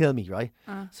salads. It would kill me, right?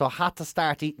 So I had to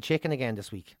start eating chicken again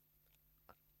this week.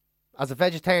 As a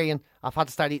vegetarian, I've had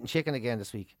to start eating chicken again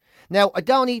this week. Now, I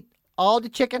don't eat all the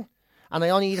chicken and I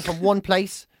only eat it from one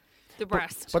place. The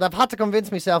breast. But I've had to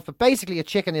convince myself that basically a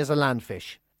chicken is a land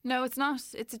fish. No, it's not.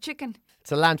 It's a chicken.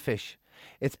 It's a land fish.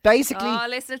 It's basically... Oh,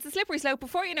 listen, it's a slippery slope.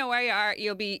 Before you know where you are,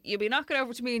 you'll be knocking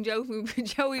over to me and Joe.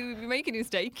 Joey will be making you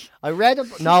steak. I read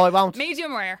it. No, I won't.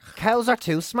 Medium rare. Cows are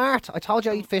too smart. I told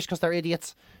you I eat fish because they're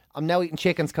idiots. I'm now eating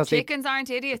chickens because Chickens aren't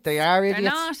idiots. they are They're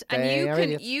idiots. not. They are And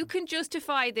idiots. you can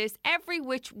justify this every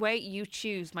which way you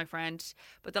choose, my friend.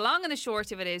 But the long and the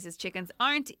short of it is chickens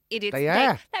aren't idiots. They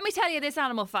are. Let me tell you this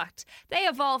animal fact. They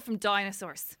evolved from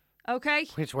dinosaurs. Okay?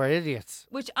 Which were idiots.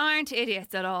 Which aren't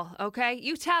idiots at all, okay?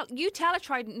 You tell a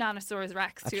Tridentinosaurus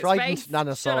Rex to his Trident face.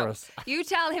 Nanosaurus. Shut up. You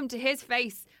tell him to his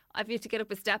face if you have to get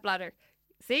up a stepladder.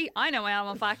 See, I know my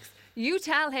animal facts. You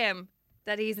tell him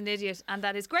that he's an idiot and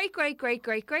that his great grandson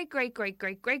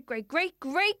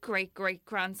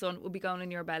will be going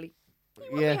in your belly. He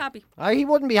won't be happy. He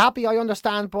wouldn't be happy, I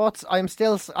understand, but I'm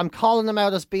calling them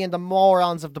out as being the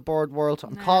morons of the bird world.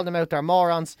 I'm calling them out, they're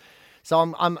morons.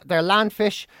 So they're land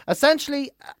fish.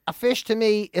 Essentially, a fish to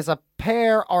me is a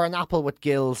pear or an apple with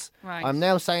gills. Right. I'm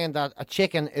now saying that a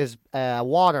chicken is a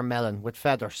watermelon with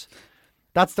feathers.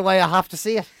 That's the way I have to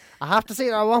see it. I have to see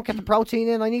it or I won't get the protein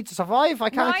in I need to survive. I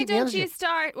can't keep the energy.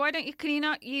 Can you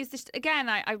not use this again?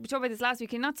 I talked about this last week.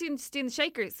 Can you not do the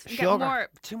shakers? And get Sugar. more.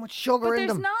 Too much sugar But in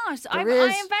there's them. not. I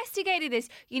is. investigated this.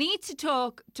 You need to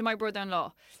talk to my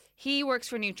brother-in-law. He works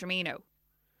for Nutrimino,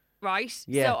 right?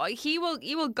 Yeah. So he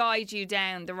will guide you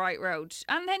down the right road,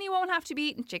 and then you won't have to be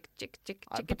eating chicken.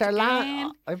 But but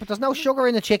there's no sugar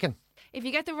in the chicken. If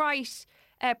you get the right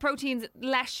proteins,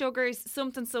 less sugars,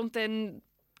 something,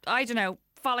 I don't know,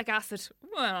 folic acid.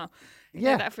 I don't know.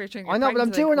 Yeah, that for I know, but I'm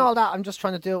doing all that. I'm just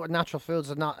trying to do it with natural foods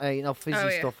and not,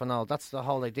 fizzy stuff and all. That's the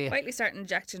whole idea. Wait till you start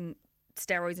injecting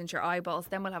steroids into your eyeballs,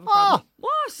 then we'll have a Oh, problem.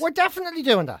 What? We're definitely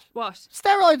doing that. What?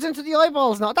 Steroids into the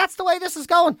eyeballs now. That's the way this is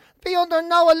going. Be under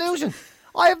no illusion.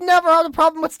 I have never had a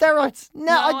problem with steroids.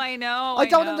 No, I know. I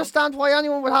don't understand why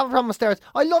anyone would have a problem with steroids.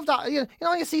 I love that. You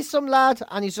know, you see some lad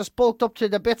and he's just bulked up to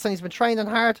the bits and he's been training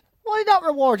hard. Why not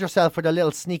reward yourself with a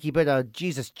little sneaky bit of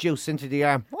Jesus juice into the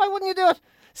arm? Why wouldn't you do it?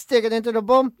 Stick it into the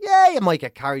bum. Yeah, you might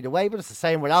get carried away, but it's the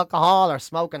same with alcohol or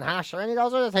smoking hash or any of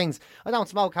those other things. I don't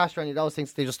smoke hash or any of those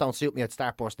things. They just don't suit me. I'd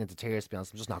start bursting into tears, to be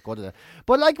honest. I'm just not good at it.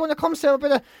 But like when it comes to a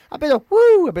bit of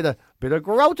woo, a bit of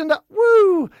growth in the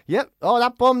woo. Yep. Oh,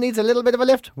 that bum needs a little bit of a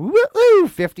lift. Woo!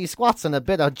 50 squats and a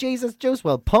bit of Jesus juice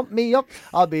will pump me up.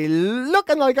 I'll be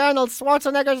looking like Arnold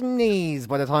Schwarzenegger's knees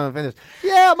by the time I'm finished.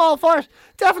 Yeah, I'm all for it.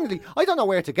 Definitely. I don't know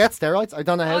where to get steroids. I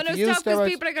don't know how to use stop, because steroids.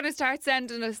 people are going to start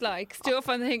sending us like stuff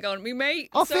on the thing going, me mate,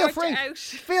 Oh, feel sort free. it out.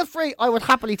 Feel free. I would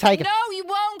happily take it. No, you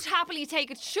won't happily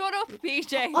take it. Shut up,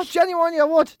 PJ. Oh, genuinely, I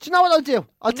would. Do you know what I'll do?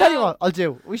 I'll tell you No. what I'll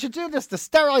do. We should do this, the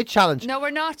steroid challenge. No, we're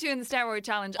not doing the steroid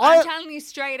challenge. I- I'm telling you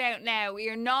straight out now, we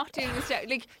are not doing the steroid.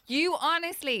 Like, you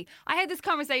honestly, I had this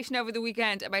conversation over the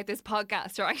weekend about this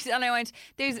podcast, right? And I went,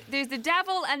 there's the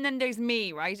devil and then there's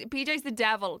me, right? PJ's the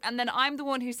devil. And then I'm the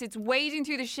one who sits wading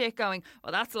through the shit going,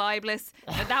 well, that's libelous.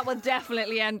 Now, that will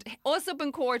definitely end us up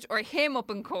in court or him up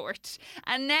in court.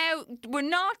 And now we're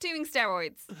not doing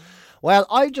steroids. Well,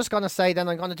 I'm just going to say then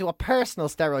I'm going to do a personal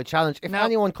steroid challenge. If No.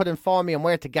 anyone could inform me on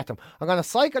where to get them, I'm going to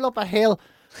cycle up a hill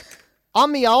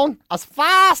on my own as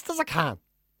fast as I can,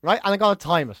 right? And I'm going to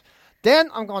time it. Then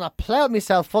I'm going to plough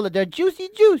myself full of their juicy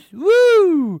juice.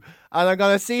 Woo! And I'm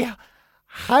going to see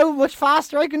how much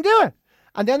faster I can do it.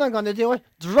 And then I'm going to do it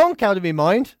drunk out of my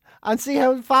mind and see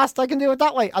how fast I can do it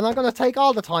that way. And I'm going to take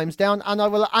all the times down and I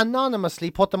will anonymously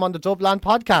put them on the Dubland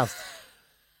podcast.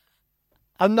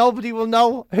 And nobody will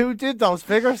know who did those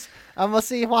figures. And we'll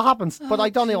see what happens. But I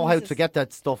don't know how to get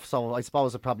that stuff, so I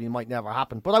suppose it probably might never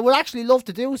happen. But I would actually love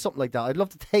to do something like that. I'd love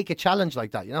to take a challenge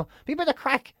like that, you know? Be a bit of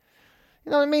crack.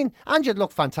 You know what I mean? And you'd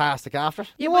look fantastic after it.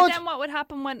 Yeah, You but would. then what would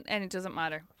happen when, and it doesn't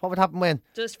matter. What would happen when?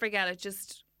 Just forget it.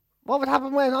 Just What would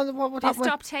happen when? What would they happen when?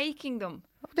 stop taking them.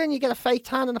 Then you get a fake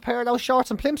tan and a pair of those shorts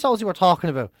and plimsolls you were talking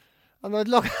about. And I'd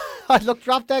look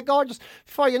drop dead gorgeous.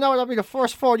 Before you know it, I'd be the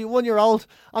first 41-year-old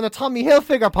on a Tommy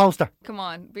Hilfiger poster. Come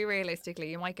on, be realistically,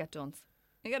 you might get Duns.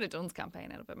 You get a Duns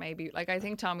campaign out of it, maybe. Like, I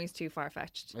think Tommy's too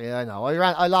far-fetched. Yeah, I know.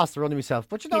 I lost the run of myself.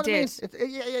 But you know You what I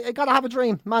mean? did. You got to have a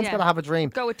dream. Man's Yeah. got to have a dream.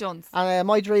 Go with Duns. And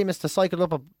my dream is to cycle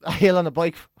up a hill on a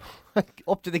bike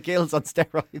up to the gills on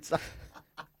steroids.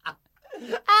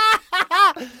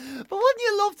 But wouldn't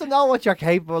you love to know what you're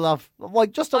capable of?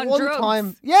 Like just On one drugs?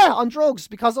 time. Yeah, on drugs.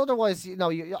 Because otherwise,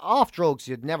 you're off drugs,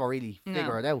 you'd never really No.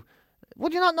 figure it out.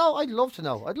 Would you not know? I'd love to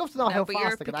know. I'd love to know No, how but you're a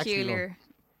fast I could actually run. peculiar,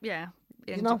 yeah,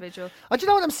 know? individual. Oh, do you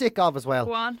know what I'm sick of as well?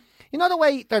 Go on. You know the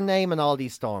way they're naming all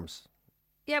these storms?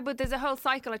 Yeah, but there's a whole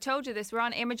cycle. I told you this. We're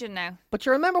on Imogen now. But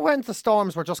you remember when the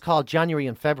storms were just called January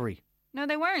and February? No,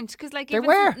 they weren't. Because, like, They even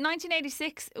were.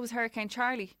 1986, it was Hurricane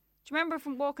Charlie. Do you remember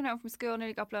from walking home from school,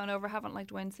 nearly got blown over? Haven't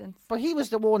liked wind since. But he was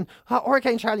the one.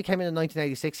 Hurricane Charlie came in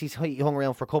 1986. He hung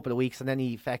around for a couple of weeks and then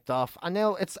he fecked off. And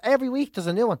now it's every week there's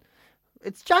a new one.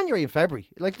 It's January and February.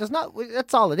 Like there's not.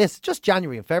 That's all it is. It's just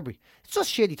January and February. It's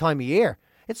just shitty time of year.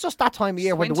 It's just that time of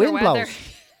year when the Winter wind weather. blows.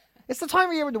 It's the time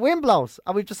of year when the wind blows,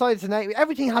 and we've decided to name.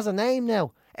 Everything has a name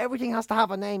now. Everything has to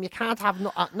have a name. You can't have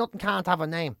nothing. Can't have a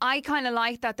name. I kind of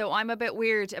like that, though. I'm a bit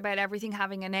weird about everything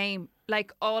having a name.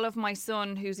 Like, all of my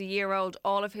son, who's a year old,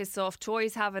 all of his soft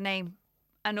toys have a name.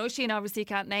 And Oisin obviously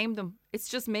can't name them. It's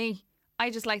just me. I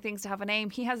just like things to have a name.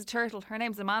 He has a turtle. Her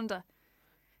name's Amanda.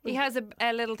 He has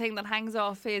a little thing that hangs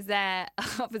off his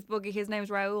buggy. His name's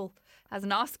Raoul. Has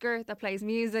an Oscar that plays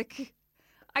music.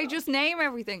 I just name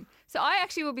everything. So I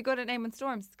actually would be good at naming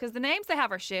storms because the names they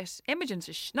have are shit.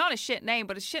 Imogen's not a shit name,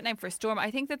 but a shit name for a storm.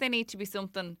 I think that they need to be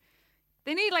something.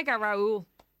 They need like a Raoul.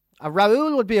 A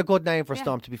Raoul would be a good name for a Yeah.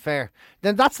 storm, to be fair.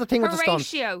 Then that's the thing with the storms.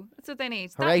 Horatio. That's what they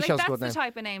need. Horatio's that's good the name.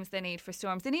 type of names they need for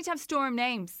storms. They need to have storm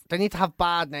names. They need to have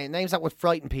bad names that would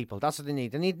frighten people. That's what they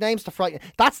need. They need names to frighten.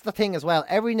 That's the thing as well.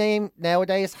 Every name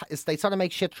nowadays is they sort of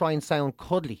make shit try and sound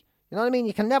cuddly. You know what I mean?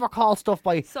 You can never call stuff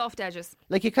by Soft edges.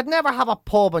 like you could never have a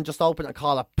pub and just open it and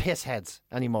call it pissheads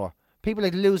anymore. People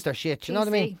would lose their shit. You know what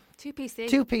I mean? 2PC.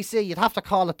 2PC. You'd have to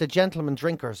call it the Gentleman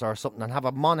Drinkers or something and have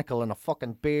a monocle and a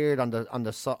fucking beard on the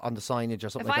signage or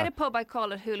something If like I had that. a pub, I'd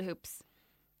call it hula hoops.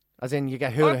 As in you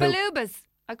get Or hula hoop. balubas.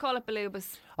 I call it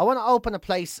balubas. I want to open a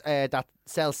place that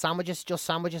sells sandwiches, just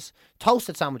sandwiches,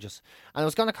 toasted sandwiches. And I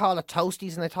was going to call it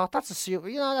Toasties, and I thought that's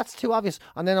that's too obvious.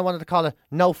 And then I wanted to call it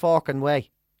No Fork and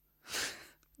Way.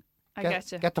 I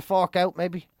get you. Get the fork out,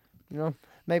 maybe. You know,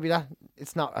 maybe that.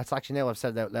 It's not. It's actually, now I've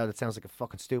said it out loud, it sounds like a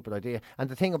fucking stupid idea. And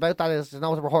the thing about that is, you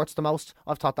know what hurts the most?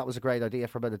 I've thought that was a great idea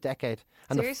for about a decade.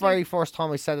 And Seriously? the very first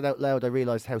time I said it out loud, I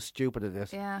realised how stupid it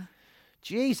is. Yeah.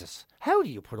 Jesus, how do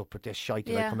you put up with this shite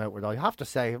that I Yeah. come out with? I have to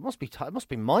say, it must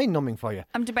be mind-numbing for you.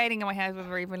 I'm debating in my head whether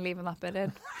we're even leaving that bit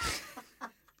in.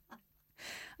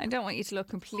 I don't want you to look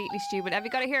completely stupid. Have you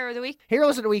got a hero of the week?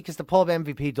 Heroes of the Week is the pub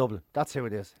MVP Dublin. That's who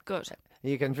it is. Good.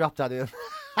 You can drop that in.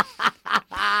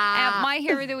 My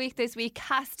hero of the week this week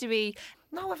has to be...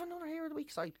 No, I have another Hero of the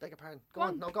Week. Sorry, beg your pardon. Go Go on.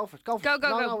 on. No, go for it. Go for Go, it. go,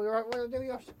 no, go. No, we'll do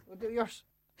yours. We'll do yours.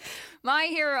 My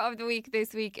hero of the week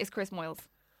this week is Chris Moyles.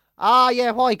 Ah, yeah,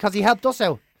 why? Because he helped us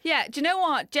out. Yeah, do you know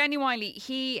what? Genuinely,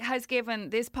 he has given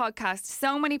this podcast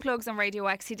so many plugs on Radio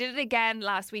X. He did it again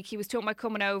last week. He was talking about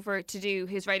coming over to do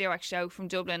his Radio X show from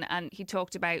Dublin, and he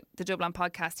talked about the Dublin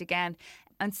podcast again.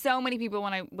 And so many people,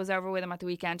 when I was over with him at the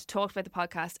weekend, talked about the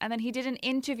podcast. And then he did an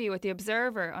interview with The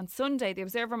Observer on Sunday. The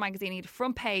Observer magazine, he had a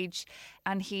front page,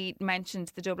 and he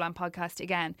mentioned the Dublin podcast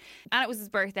again. And it was his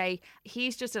birthday.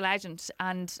 He's just a legend,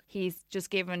 and he's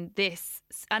just given this.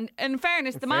 And in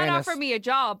fairness, the man offered me a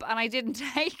job, and I didn't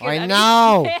take it. I And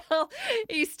know.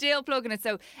 He's still plugging it.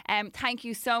 So thank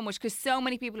you so much, because so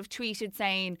many people have tweeted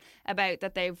saying about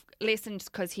that they've listened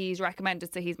because he's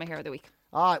recommended, so he's my hero of the week.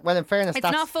 Ah, well, in fairness, It's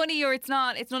that's... not funny, or it's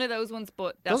none of those ones,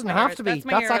 but that's doesn't my have hero. to be. That's,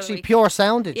 my That's hero of the actually week. pure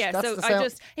soundage. Yeah, That's so the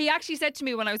sound. he actually said to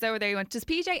me when I was over there, he went, does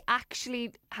PJ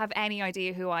actually have any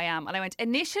idea who I am? And I went,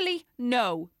 initially,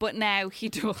 no, but now he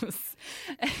does.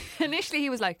 Initially, he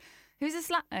was like, who's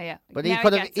this? Oh, yeah. But Now he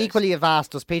could have gets it. equally have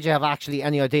asked, does PJ have actually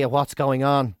any idea what's going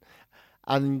on?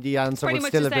 And the answer Pretty would much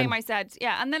still the have same been... I said.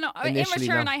 Yeah, and then in Initially,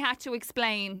 return, no. I had to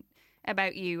explain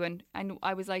about you, and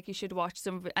I was like, you should watch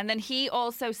some of it. And then he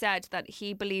also said that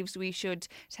he believes we should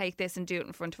take this and do it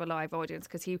in front of a live audience,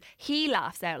 because he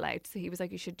laughs out loud, so he was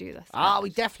like, you should do this. Ah,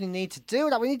 we definitely need to do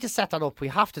that. We need to set that up. We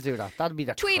have to do that. That'd be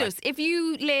the Tweet crack. us if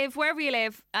you live wherever you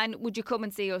live, and would you come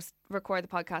and see us record the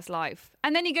podcast live?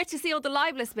 And then you get to see all the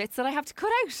libelous bits that I have to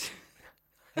cut out.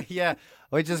 Yeah,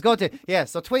 which is good to... Yeah,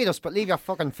 so tweet us, but leave your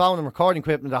fucking phone and recording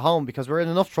equipment at home, because we're in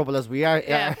enough trouble as we are,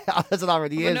 Yeah. as it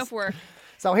already is. Enough work.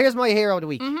 So here's my hero of the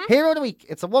week. Mm-hmm. Hero of the week.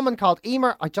 It's a woman called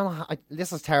Emer. I don't know.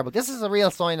 This is terrible. This is a real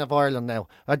sign of Ireland now.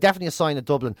 Definitely a sign of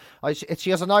Dublin.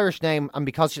 She has an Irish name, and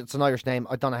because it's an Irish name,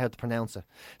 I don't know how to pronounce it.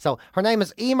 So her name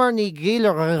is Emer Ní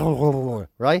Ghaeilge,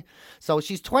 right? So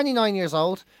she's 29 years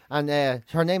old, and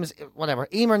her name is whatever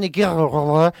Emer Ní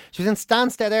Ghaeilge. She was in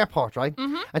Stansted Airport, right?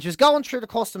 Mm-hmm. And she was going through the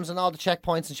customs and all the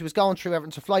checkpoints, and she was going through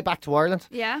everything to fly back to Ireland.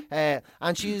 Yeah.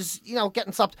 And she's,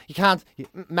 getting stopped. You can't,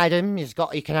 madam, you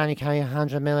can only carry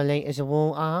 100 millilitres of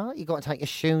water. You got to take your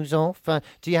shoes off.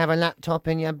 Do you have a laptop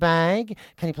in your bag?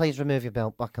 Can you please remove your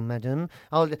belt buckle, madam?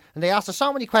 And they asked her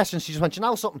so many questions. She just went, you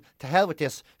know something? To hell with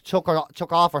this. Took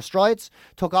off her strides,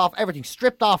 took off everything,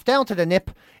 stripped off down to the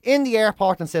nip in the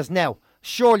airport, and says, now,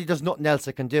 surely there's nothing else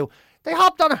I can do. They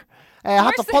hopped on her.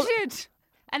 Of course they did.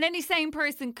 And any sane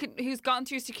person who's gone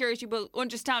through security will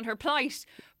understand her plight,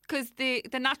 because the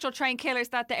natural trained killers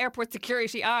that the airport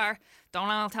security are don't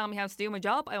all tell me how to do my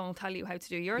job. I won't tell you how to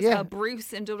do yours. Yeah. Tell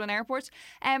Bruce in Dublin Airport.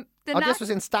 This was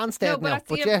in Stansted No, but now. that's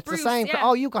But the yeah, it's Bruce, the same. yeah.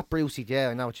 Oh, you got Brucey. Yeah,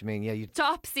 I know what you mean. Yeah, you.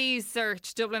 Top Seas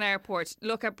search Dublin Airport.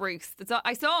 Look at Bruce. That's all.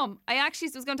 I saw him. I actually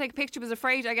was going to take a picture, but was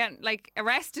afraid I get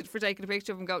arrested for taking a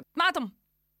picture of him. Go, madam,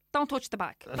 don't touch the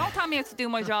back. Don't tell me how to do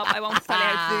my job. I won't tell you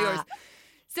how to do yours.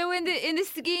 So in the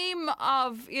scheme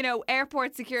of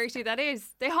airport security, that is,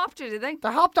 they hopped her, did they?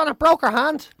 They hopped on her, broke her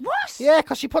hand. What? Yeah,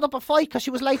 because she put up a fight because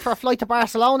she was late for a flight to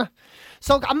Barcelona.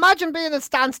 So imagine being in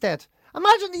Stansted.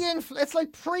 Imagine it's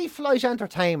like pre-flight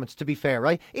entertainment, to be fair,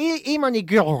 right? Emer Ní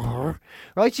Ghaeilge,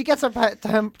 right? She gets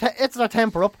it's her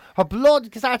temper up. Her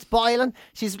blood starts boiling.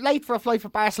 She's late for a flight for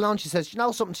Barcelona. She says, you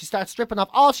know something? She starts stripping off.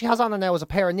 All she has on her now is a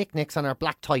pair of knickknicks and her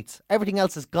black tights. Everything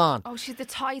else is gone. Oh, she's the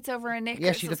tights over her knickers.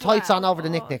 Yeah, she's the as tights well. on over the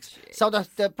Oh, knickknicks. jeez. So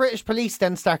the British police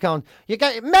then start going,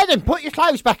 madam, put your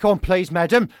clothes back on, please,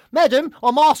 madam. Madam,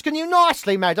 I'm asking you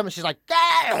nicely, madam. And she's like,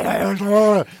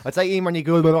 I'd say Emer Ní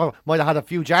Ghaeilge might have had a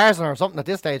few jars on her or something at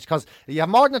this stage, because you have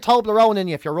more than a Toblerone in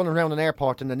you if you're running around an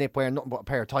airport in the nip wearing nothing but a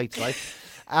pair of tights, right?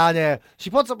 And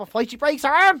she puts up a fight. She breaks her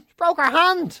arm. She broke her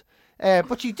hand.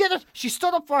 But she did it. She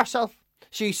stood up for herself.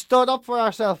 She stood up for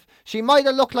herself. She might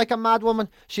have looked like a mad woman.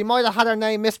 She might have had her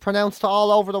name mispronounced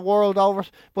all over the world over it.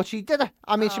 But she did it.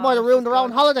 I mean, she might have ruined her own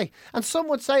holiday. And some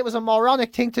would say it was a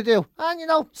moronic thing to do.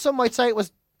 And, some might say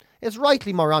it's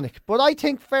rightly moronic. But I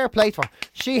think fair play to her.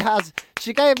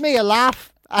 She gave me a laugh.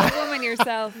 A woman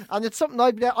yourself. And it's something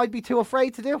I'd be too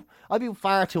afraid to do. I'd be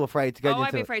far too afraid to get into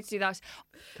I'd be it. afraid to do that.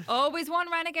 Always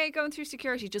one renegade going through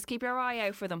security. Just keep your eye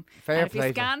out for them. Fair and if play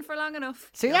you to them. scan for long enough,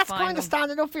 See, you'll that's find kind of them.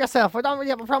 standing up for yourself. I don't really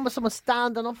have a problem with someone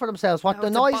standing up for themselves. What Oh, it's a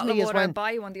annoys bottle me of is water, when I'll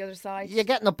buy you on the other side. you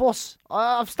get in a bus.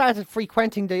 I've started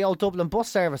frequenting the old Dublin bus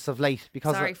service of late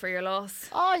because Sorry for your loss.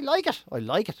 I like it. I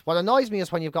like it. What annoys me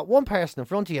is when you've got one person in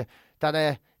front of you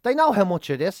that they know how much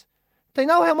it is. They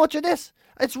know how much it is.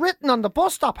 It's written on the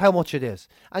bus stop how much it is.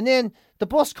 And then the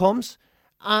bus comes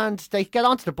and they get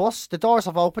onto the bus, the doors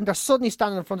have opened, they're suddenly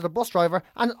standing in front of the bus driver,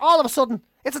 and all of a sudden,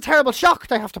 it's a terrible shock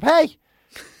they have to pay.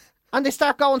 And they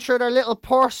start going through their little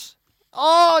purse.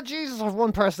 Oh, Jesus, I have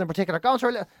one person in particular going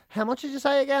through a little... How much did you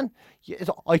say again?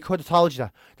 I could have told you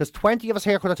that. There's 20 of us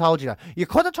here could have told you that. You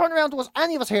could have turned around to us,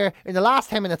 any of us here, in the last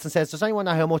 10 minutes and says, does anyone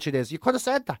know how much it is? You could have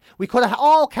said that. We could have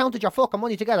all counted your fucking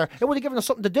money together. It would have given us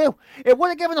something to do. It would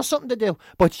have given us something to do.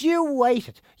 But you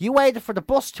waited. You waited for the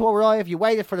bus to arrive. You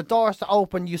waited for the doors to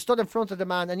open. You stood in front of the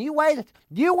man and you waited.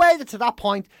 You waited to that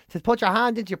point to put your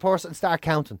hand into your purse and start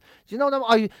counting. Do you know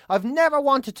what I've never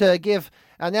wanted to give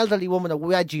an elderly woman a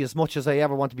wedgie as much as I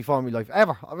ever wanted before in my life.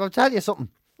 Ever. I'll tell you something.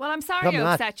 Well, I'm sorry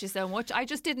I upset you so much. I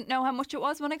just didn't know how much it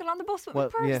was when I got on the bus with my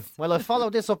purse. Yeah. Well, I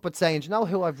follow this up with saying, do you know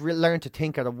who I've learned to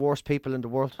think are the worst people in the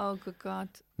world? Oh, good God.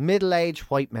 Middle-aged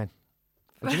white men.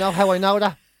 And do you know how I know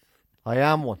that? I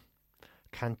am one.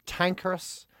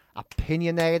 Cantankerous,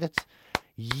 opinionated,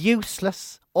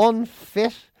 useless,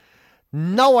 unfit,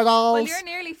 know-it-alls. Well, you're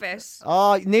nearly fit.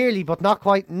 Oh, nearly, but not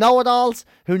quite. Know-it-alls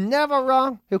who never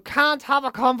wrong, who can't have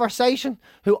a conversation,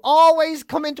 who always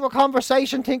come into a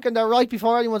conversation thinking they're right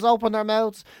before anyone's opened their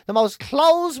mouths. The most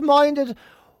close-minded,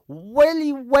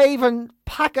 willy-waving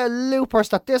pack of loopers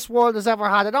that this world has ever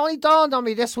had. It only dawned on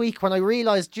me this week when I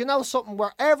realised, do you know something,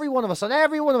 where every one of us, and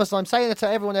I'm saying it to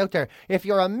everyone out there, if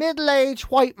you're a middle-aged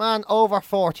white man over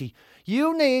 40,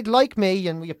 you need, like me,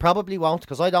 and you probably won't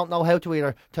because I don't know how to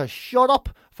either, to shut up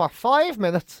for 5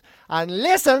 minutes and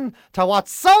listen to what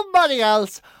somebody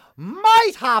else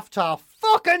might have to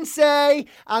fucking say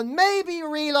and maybe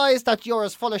realise that you're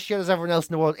as full of shit as everyone else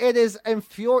in the world. It is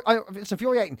it's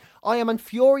infuriating. I am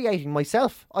infuriating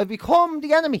myself. I've become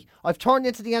the enemy. I've turned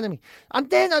into the enemy. And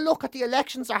then I look at the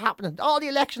elections are happening. All the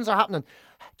elections are happening.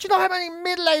 Do you know how many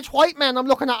middle-aged white men I'm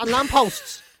looking at on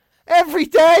lampposts? Every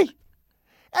day.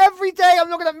 Every day I'm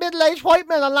looking at middle-aged white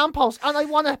men on lampposts and I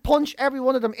want to punch every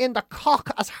one of them in the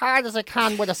cock as hard as I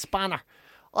can with a spanner.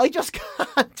 I just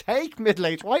can't take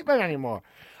middle-aged white men anymore.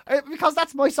 Because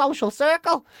that's my social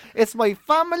circle. It's my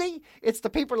family. It's the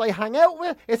people I hang out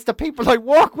with. It's the people I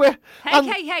work with.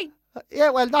 Hey. Yeah,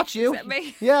 well, not you. Is that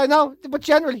me? Yeah, no, but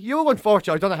generally, you,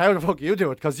 unfortunately, I don't know how the fuck you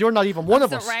do it, because you're not even one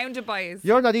of us. Surrounded by us.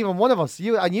 You're not even one of us.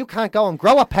 You can't go and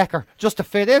grow a pecker just to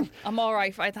fit in. I'm all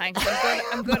right, I think.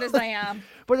 I'm good as I am.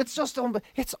 But it's just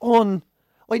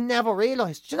I never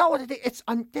realised. Do you know what it is?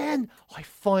 And then I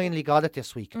finally got it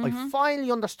this week. I finally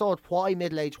understood why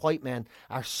middle-aged white men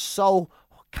are so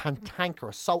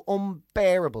cantankerous, so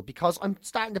unbearable, because I'm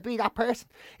starting to be that person.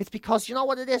 It's because, you know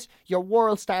what it is? Your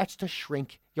world starts to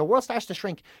shrink. Your world starts to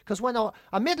shrink. Because when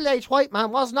a middle-aged white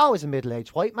man wasn't always a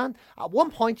middle-aged white man, at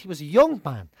one point he was a young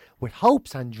man with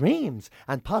hopes and dreams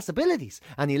and possibilities,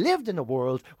 and he lived in a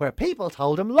world where people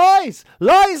told him lies.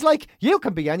 Lies like, you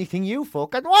can be anything you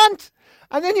fucking want.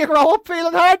 And then you grow up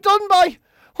feeling hard done by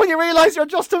when you realise you're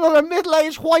just another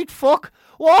middle-aged white fuck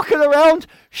walking around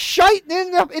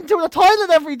shiting into the toilet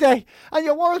every day, and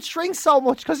your world shrinks so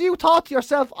much because you thought to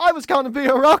yourself, I was going to be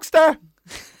a rock star,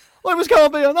 I was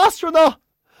going to be an astronaut,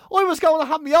 I was going to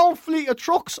have my own fleet of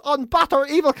trucks on batter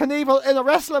Evel Knievel in a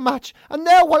wrestling match, and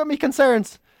now what are my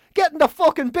concerns? Getting the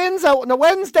fucking bins out on a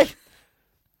Wednesday.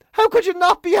 How could you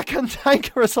not be a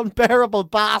cantankerous, unbearable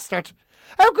bastard?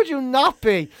 How could you not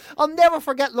be? I'll never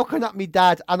forget looking at me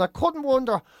dad, and I couldn't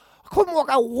work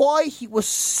out why he was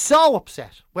so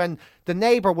upset when the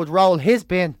neighbour would roll his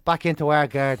bin back into our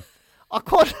garden. I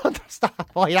couldn't understand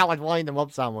why that would wind him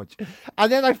up so much.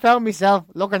 And then I found myself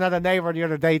looking at a neighbour the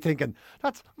other day thinking,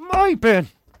 that's my bin.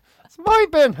 It's my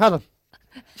bin, Helen.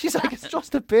 She's like, it's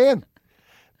just a bin.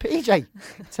 PJ,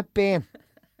 it's a bin.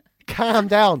 Calm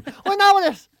down. I know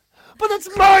it is, but it's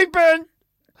my bin.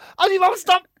 And you won't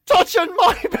stop touching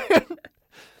my bin.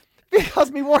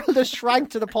 Because my world has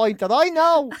shrank to the point that I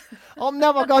know I'm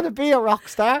never going to be a rock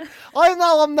star. I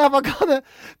know I'm never going to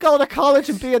go to college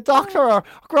and be a doctor or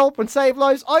grow up and save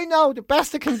lives. I know the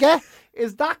best I can get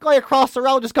is that guy across the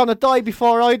road is going to die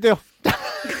before I do.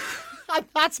 And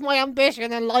that's my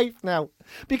ambition in life now.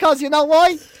 Because you know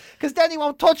why? Because then he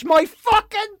won't touch my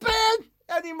fucking bin.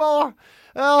 anymore.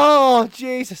 Oh,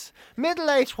 Jesus.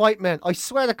 Middle-aged white men, I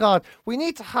swear to God, we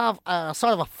need to have a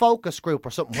sort of a focus group or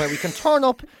something where we can turn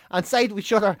up and say to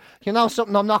each other, you know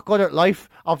something, I'm not good at life.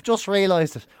 I've just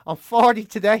realised it. I'm 40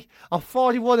 today. I'm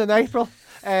 41 in April.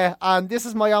 And this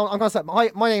is my own, I'm going to say,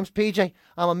 my name's PJ.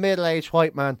 I'm a middle-aged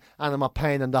white man and I'm a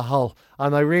pain in the hole.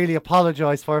 And I really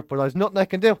apologise for it, but there's nothing I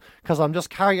can do because I'm just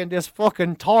carrying this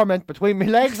fucking torment between my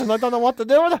legs and I don't know what to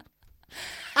do with it.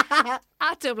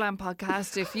 At Dublin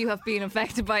Podcast, if you have been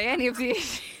affected by any of the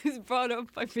issues brought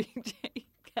up by PJ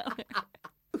Gallagher.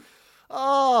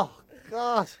 Oh,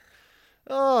 God.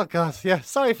 Oh, God, yeah,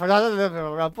 sorry for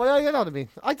that, but you know what I mean.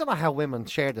 I don't know how women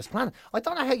share this planet. I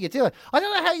don't know how you do it. I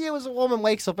don't know how you as a woman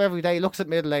wakes up every day, looks at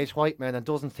middle-aged white men and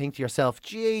doesn't think to yourself,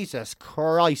 Jesus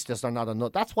Christ, is there not a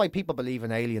nut? That's why people believe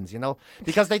in aliens, you know,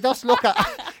 because they just look at,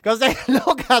 because they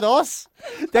look at us.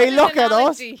 They look at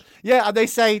us. Yeah, and they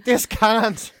say, this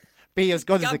can't be as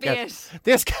good as it gets.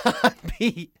 This can't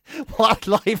be what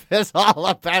life is all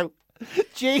about.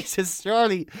 Jesus,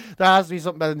 surely there has to be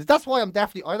something better than this. That's why I'm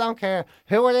definitely, I don't care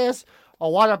who it is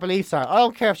or what her beliefs are. I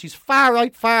don't care if she's far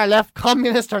right, far left,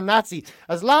 communist or Nazi.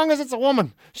 As long as it's a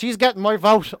woman, she's getting my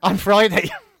vote on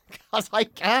Friday. Because I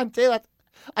can't do it.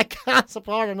 I can't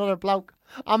support another bloke.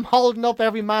 I'm holding up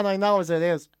every man I know as it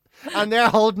is. And they're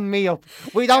holding me up.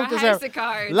 We don't deserve it.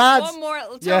 Lads, one more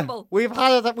little tumble.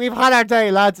 Yeah, we've had our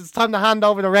day, lads. It's time to hand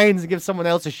over the reins and give someone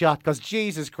else a shot because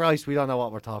Jesus Christ, we don't know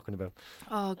what we're talking about.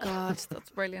 Oh God,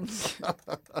 that's brilliant.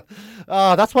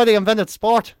 Oh, that's why they invented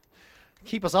sport.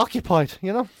 Keep us occupied,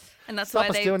 you know. And that's Stop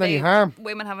why us doing any harm.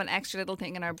 Women have an extra little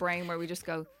thing in our brain where we just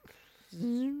go.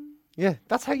 Yeah,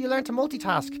 that's how you learn to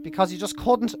multitask because you just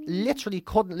literally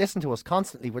couldn't listen to us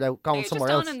constantly without going somewhere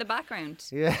else. It's just on in the background.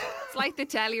 Yeah. It's like the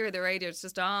telly or the radio. It's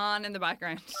just on in the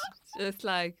background. Just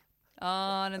like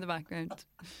on in the background.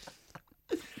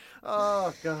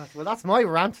 Oh, God. Well, that's my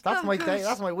rant. That's my day.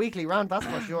 That's my weekly rant. That's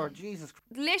for sure. Jesus.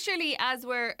 Literally, as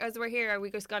we're here, we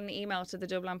just got an email to the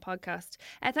Dublin Podcast.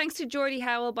 Thanks to Geordie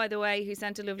Howell, by the way, who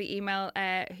sent a lovely email,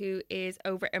 who is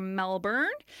over in Melbourne,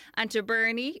 and to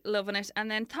Bernie, loving it.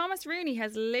 And then Thomas Rooney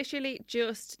has literally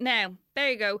just now. There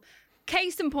you go.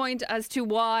 Case in point as to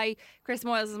why Chris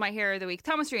Moyles is my hero of the week.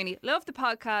 Thomas Rooney, love the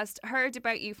podcast, heard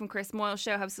about you from Chris Moyles'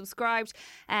 show, have subscribed,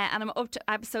 and I'm up to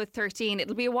episode 13.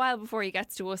 It'll be a while before he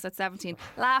gets to us at 17.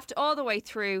 Laughed all the way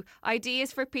through.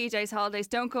 Ideas for PJ's holidays.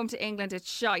 Don't come to England,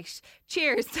 it's shite.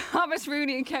 Cheers, Thomas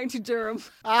Rooney in County Durham.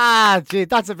 Ah, gee,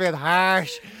 that's a bit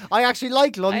harsh. I actually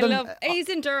like London. He's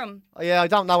in Durham. Yeah, I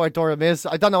don't know where Durham is.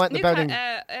 I don't know anything about him.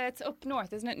 It's up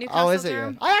north, isn't it? Newcastle, oh, is it?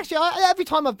 Durham? Yeah. Every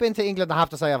time I've been to England, I have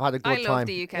to say I've had a good time. I love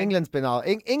the UK.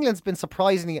 England's been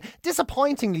surprisingly,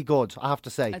 disappointingly good, I have to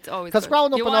say. It's always because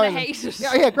growing up you in want Ireland, to hate it.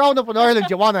 Yeah, growing up in Ireland,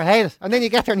 you want to hate it, and then you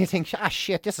get there and you think,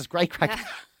 shit, this is great crack.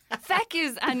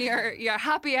 Feckers and your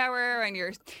happy hour and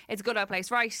it's a good old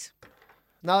place, right?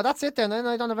 No, that's it then.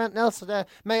 I don't have anything else.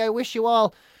 May I wish you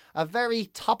all a very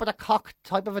top of the cock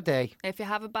type of a day. If you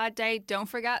have a bad day, don't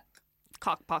forget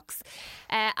cockpox.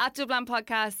 At Dublin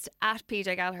Podcast, at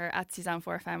PJ Gallagher, at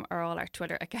Suzanne4FM are all our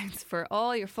Twitter accounts for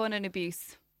all your fun and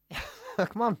abuse.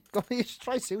 Come on, you should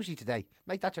try sushi today.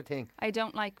 Make that your thing. I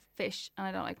don't like fish and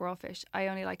I don't like raw fish. I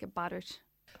only like it battered.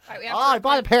 Right, I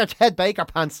bought a pair of Ted Baker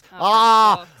pants.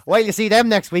 Wait, you see them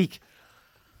next week.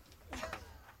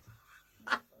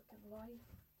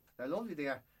 They're lovely, they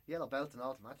are. Yellow belt and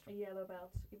all to match them. A yellow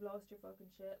belt. You've lost your fucking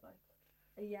shit, like.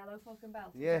 A yellow fucking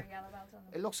belt. Yeah. A yellow belt on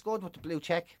them. It looks good with the blue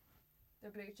check. The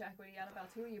blue check with a yellow belt.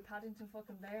 Who are you, Paddington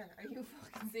fucking Bear? Are you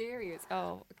fucking serious?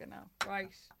 Oh, okay, now. Right.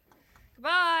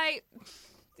 Goodbye.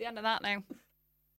 The end of that now.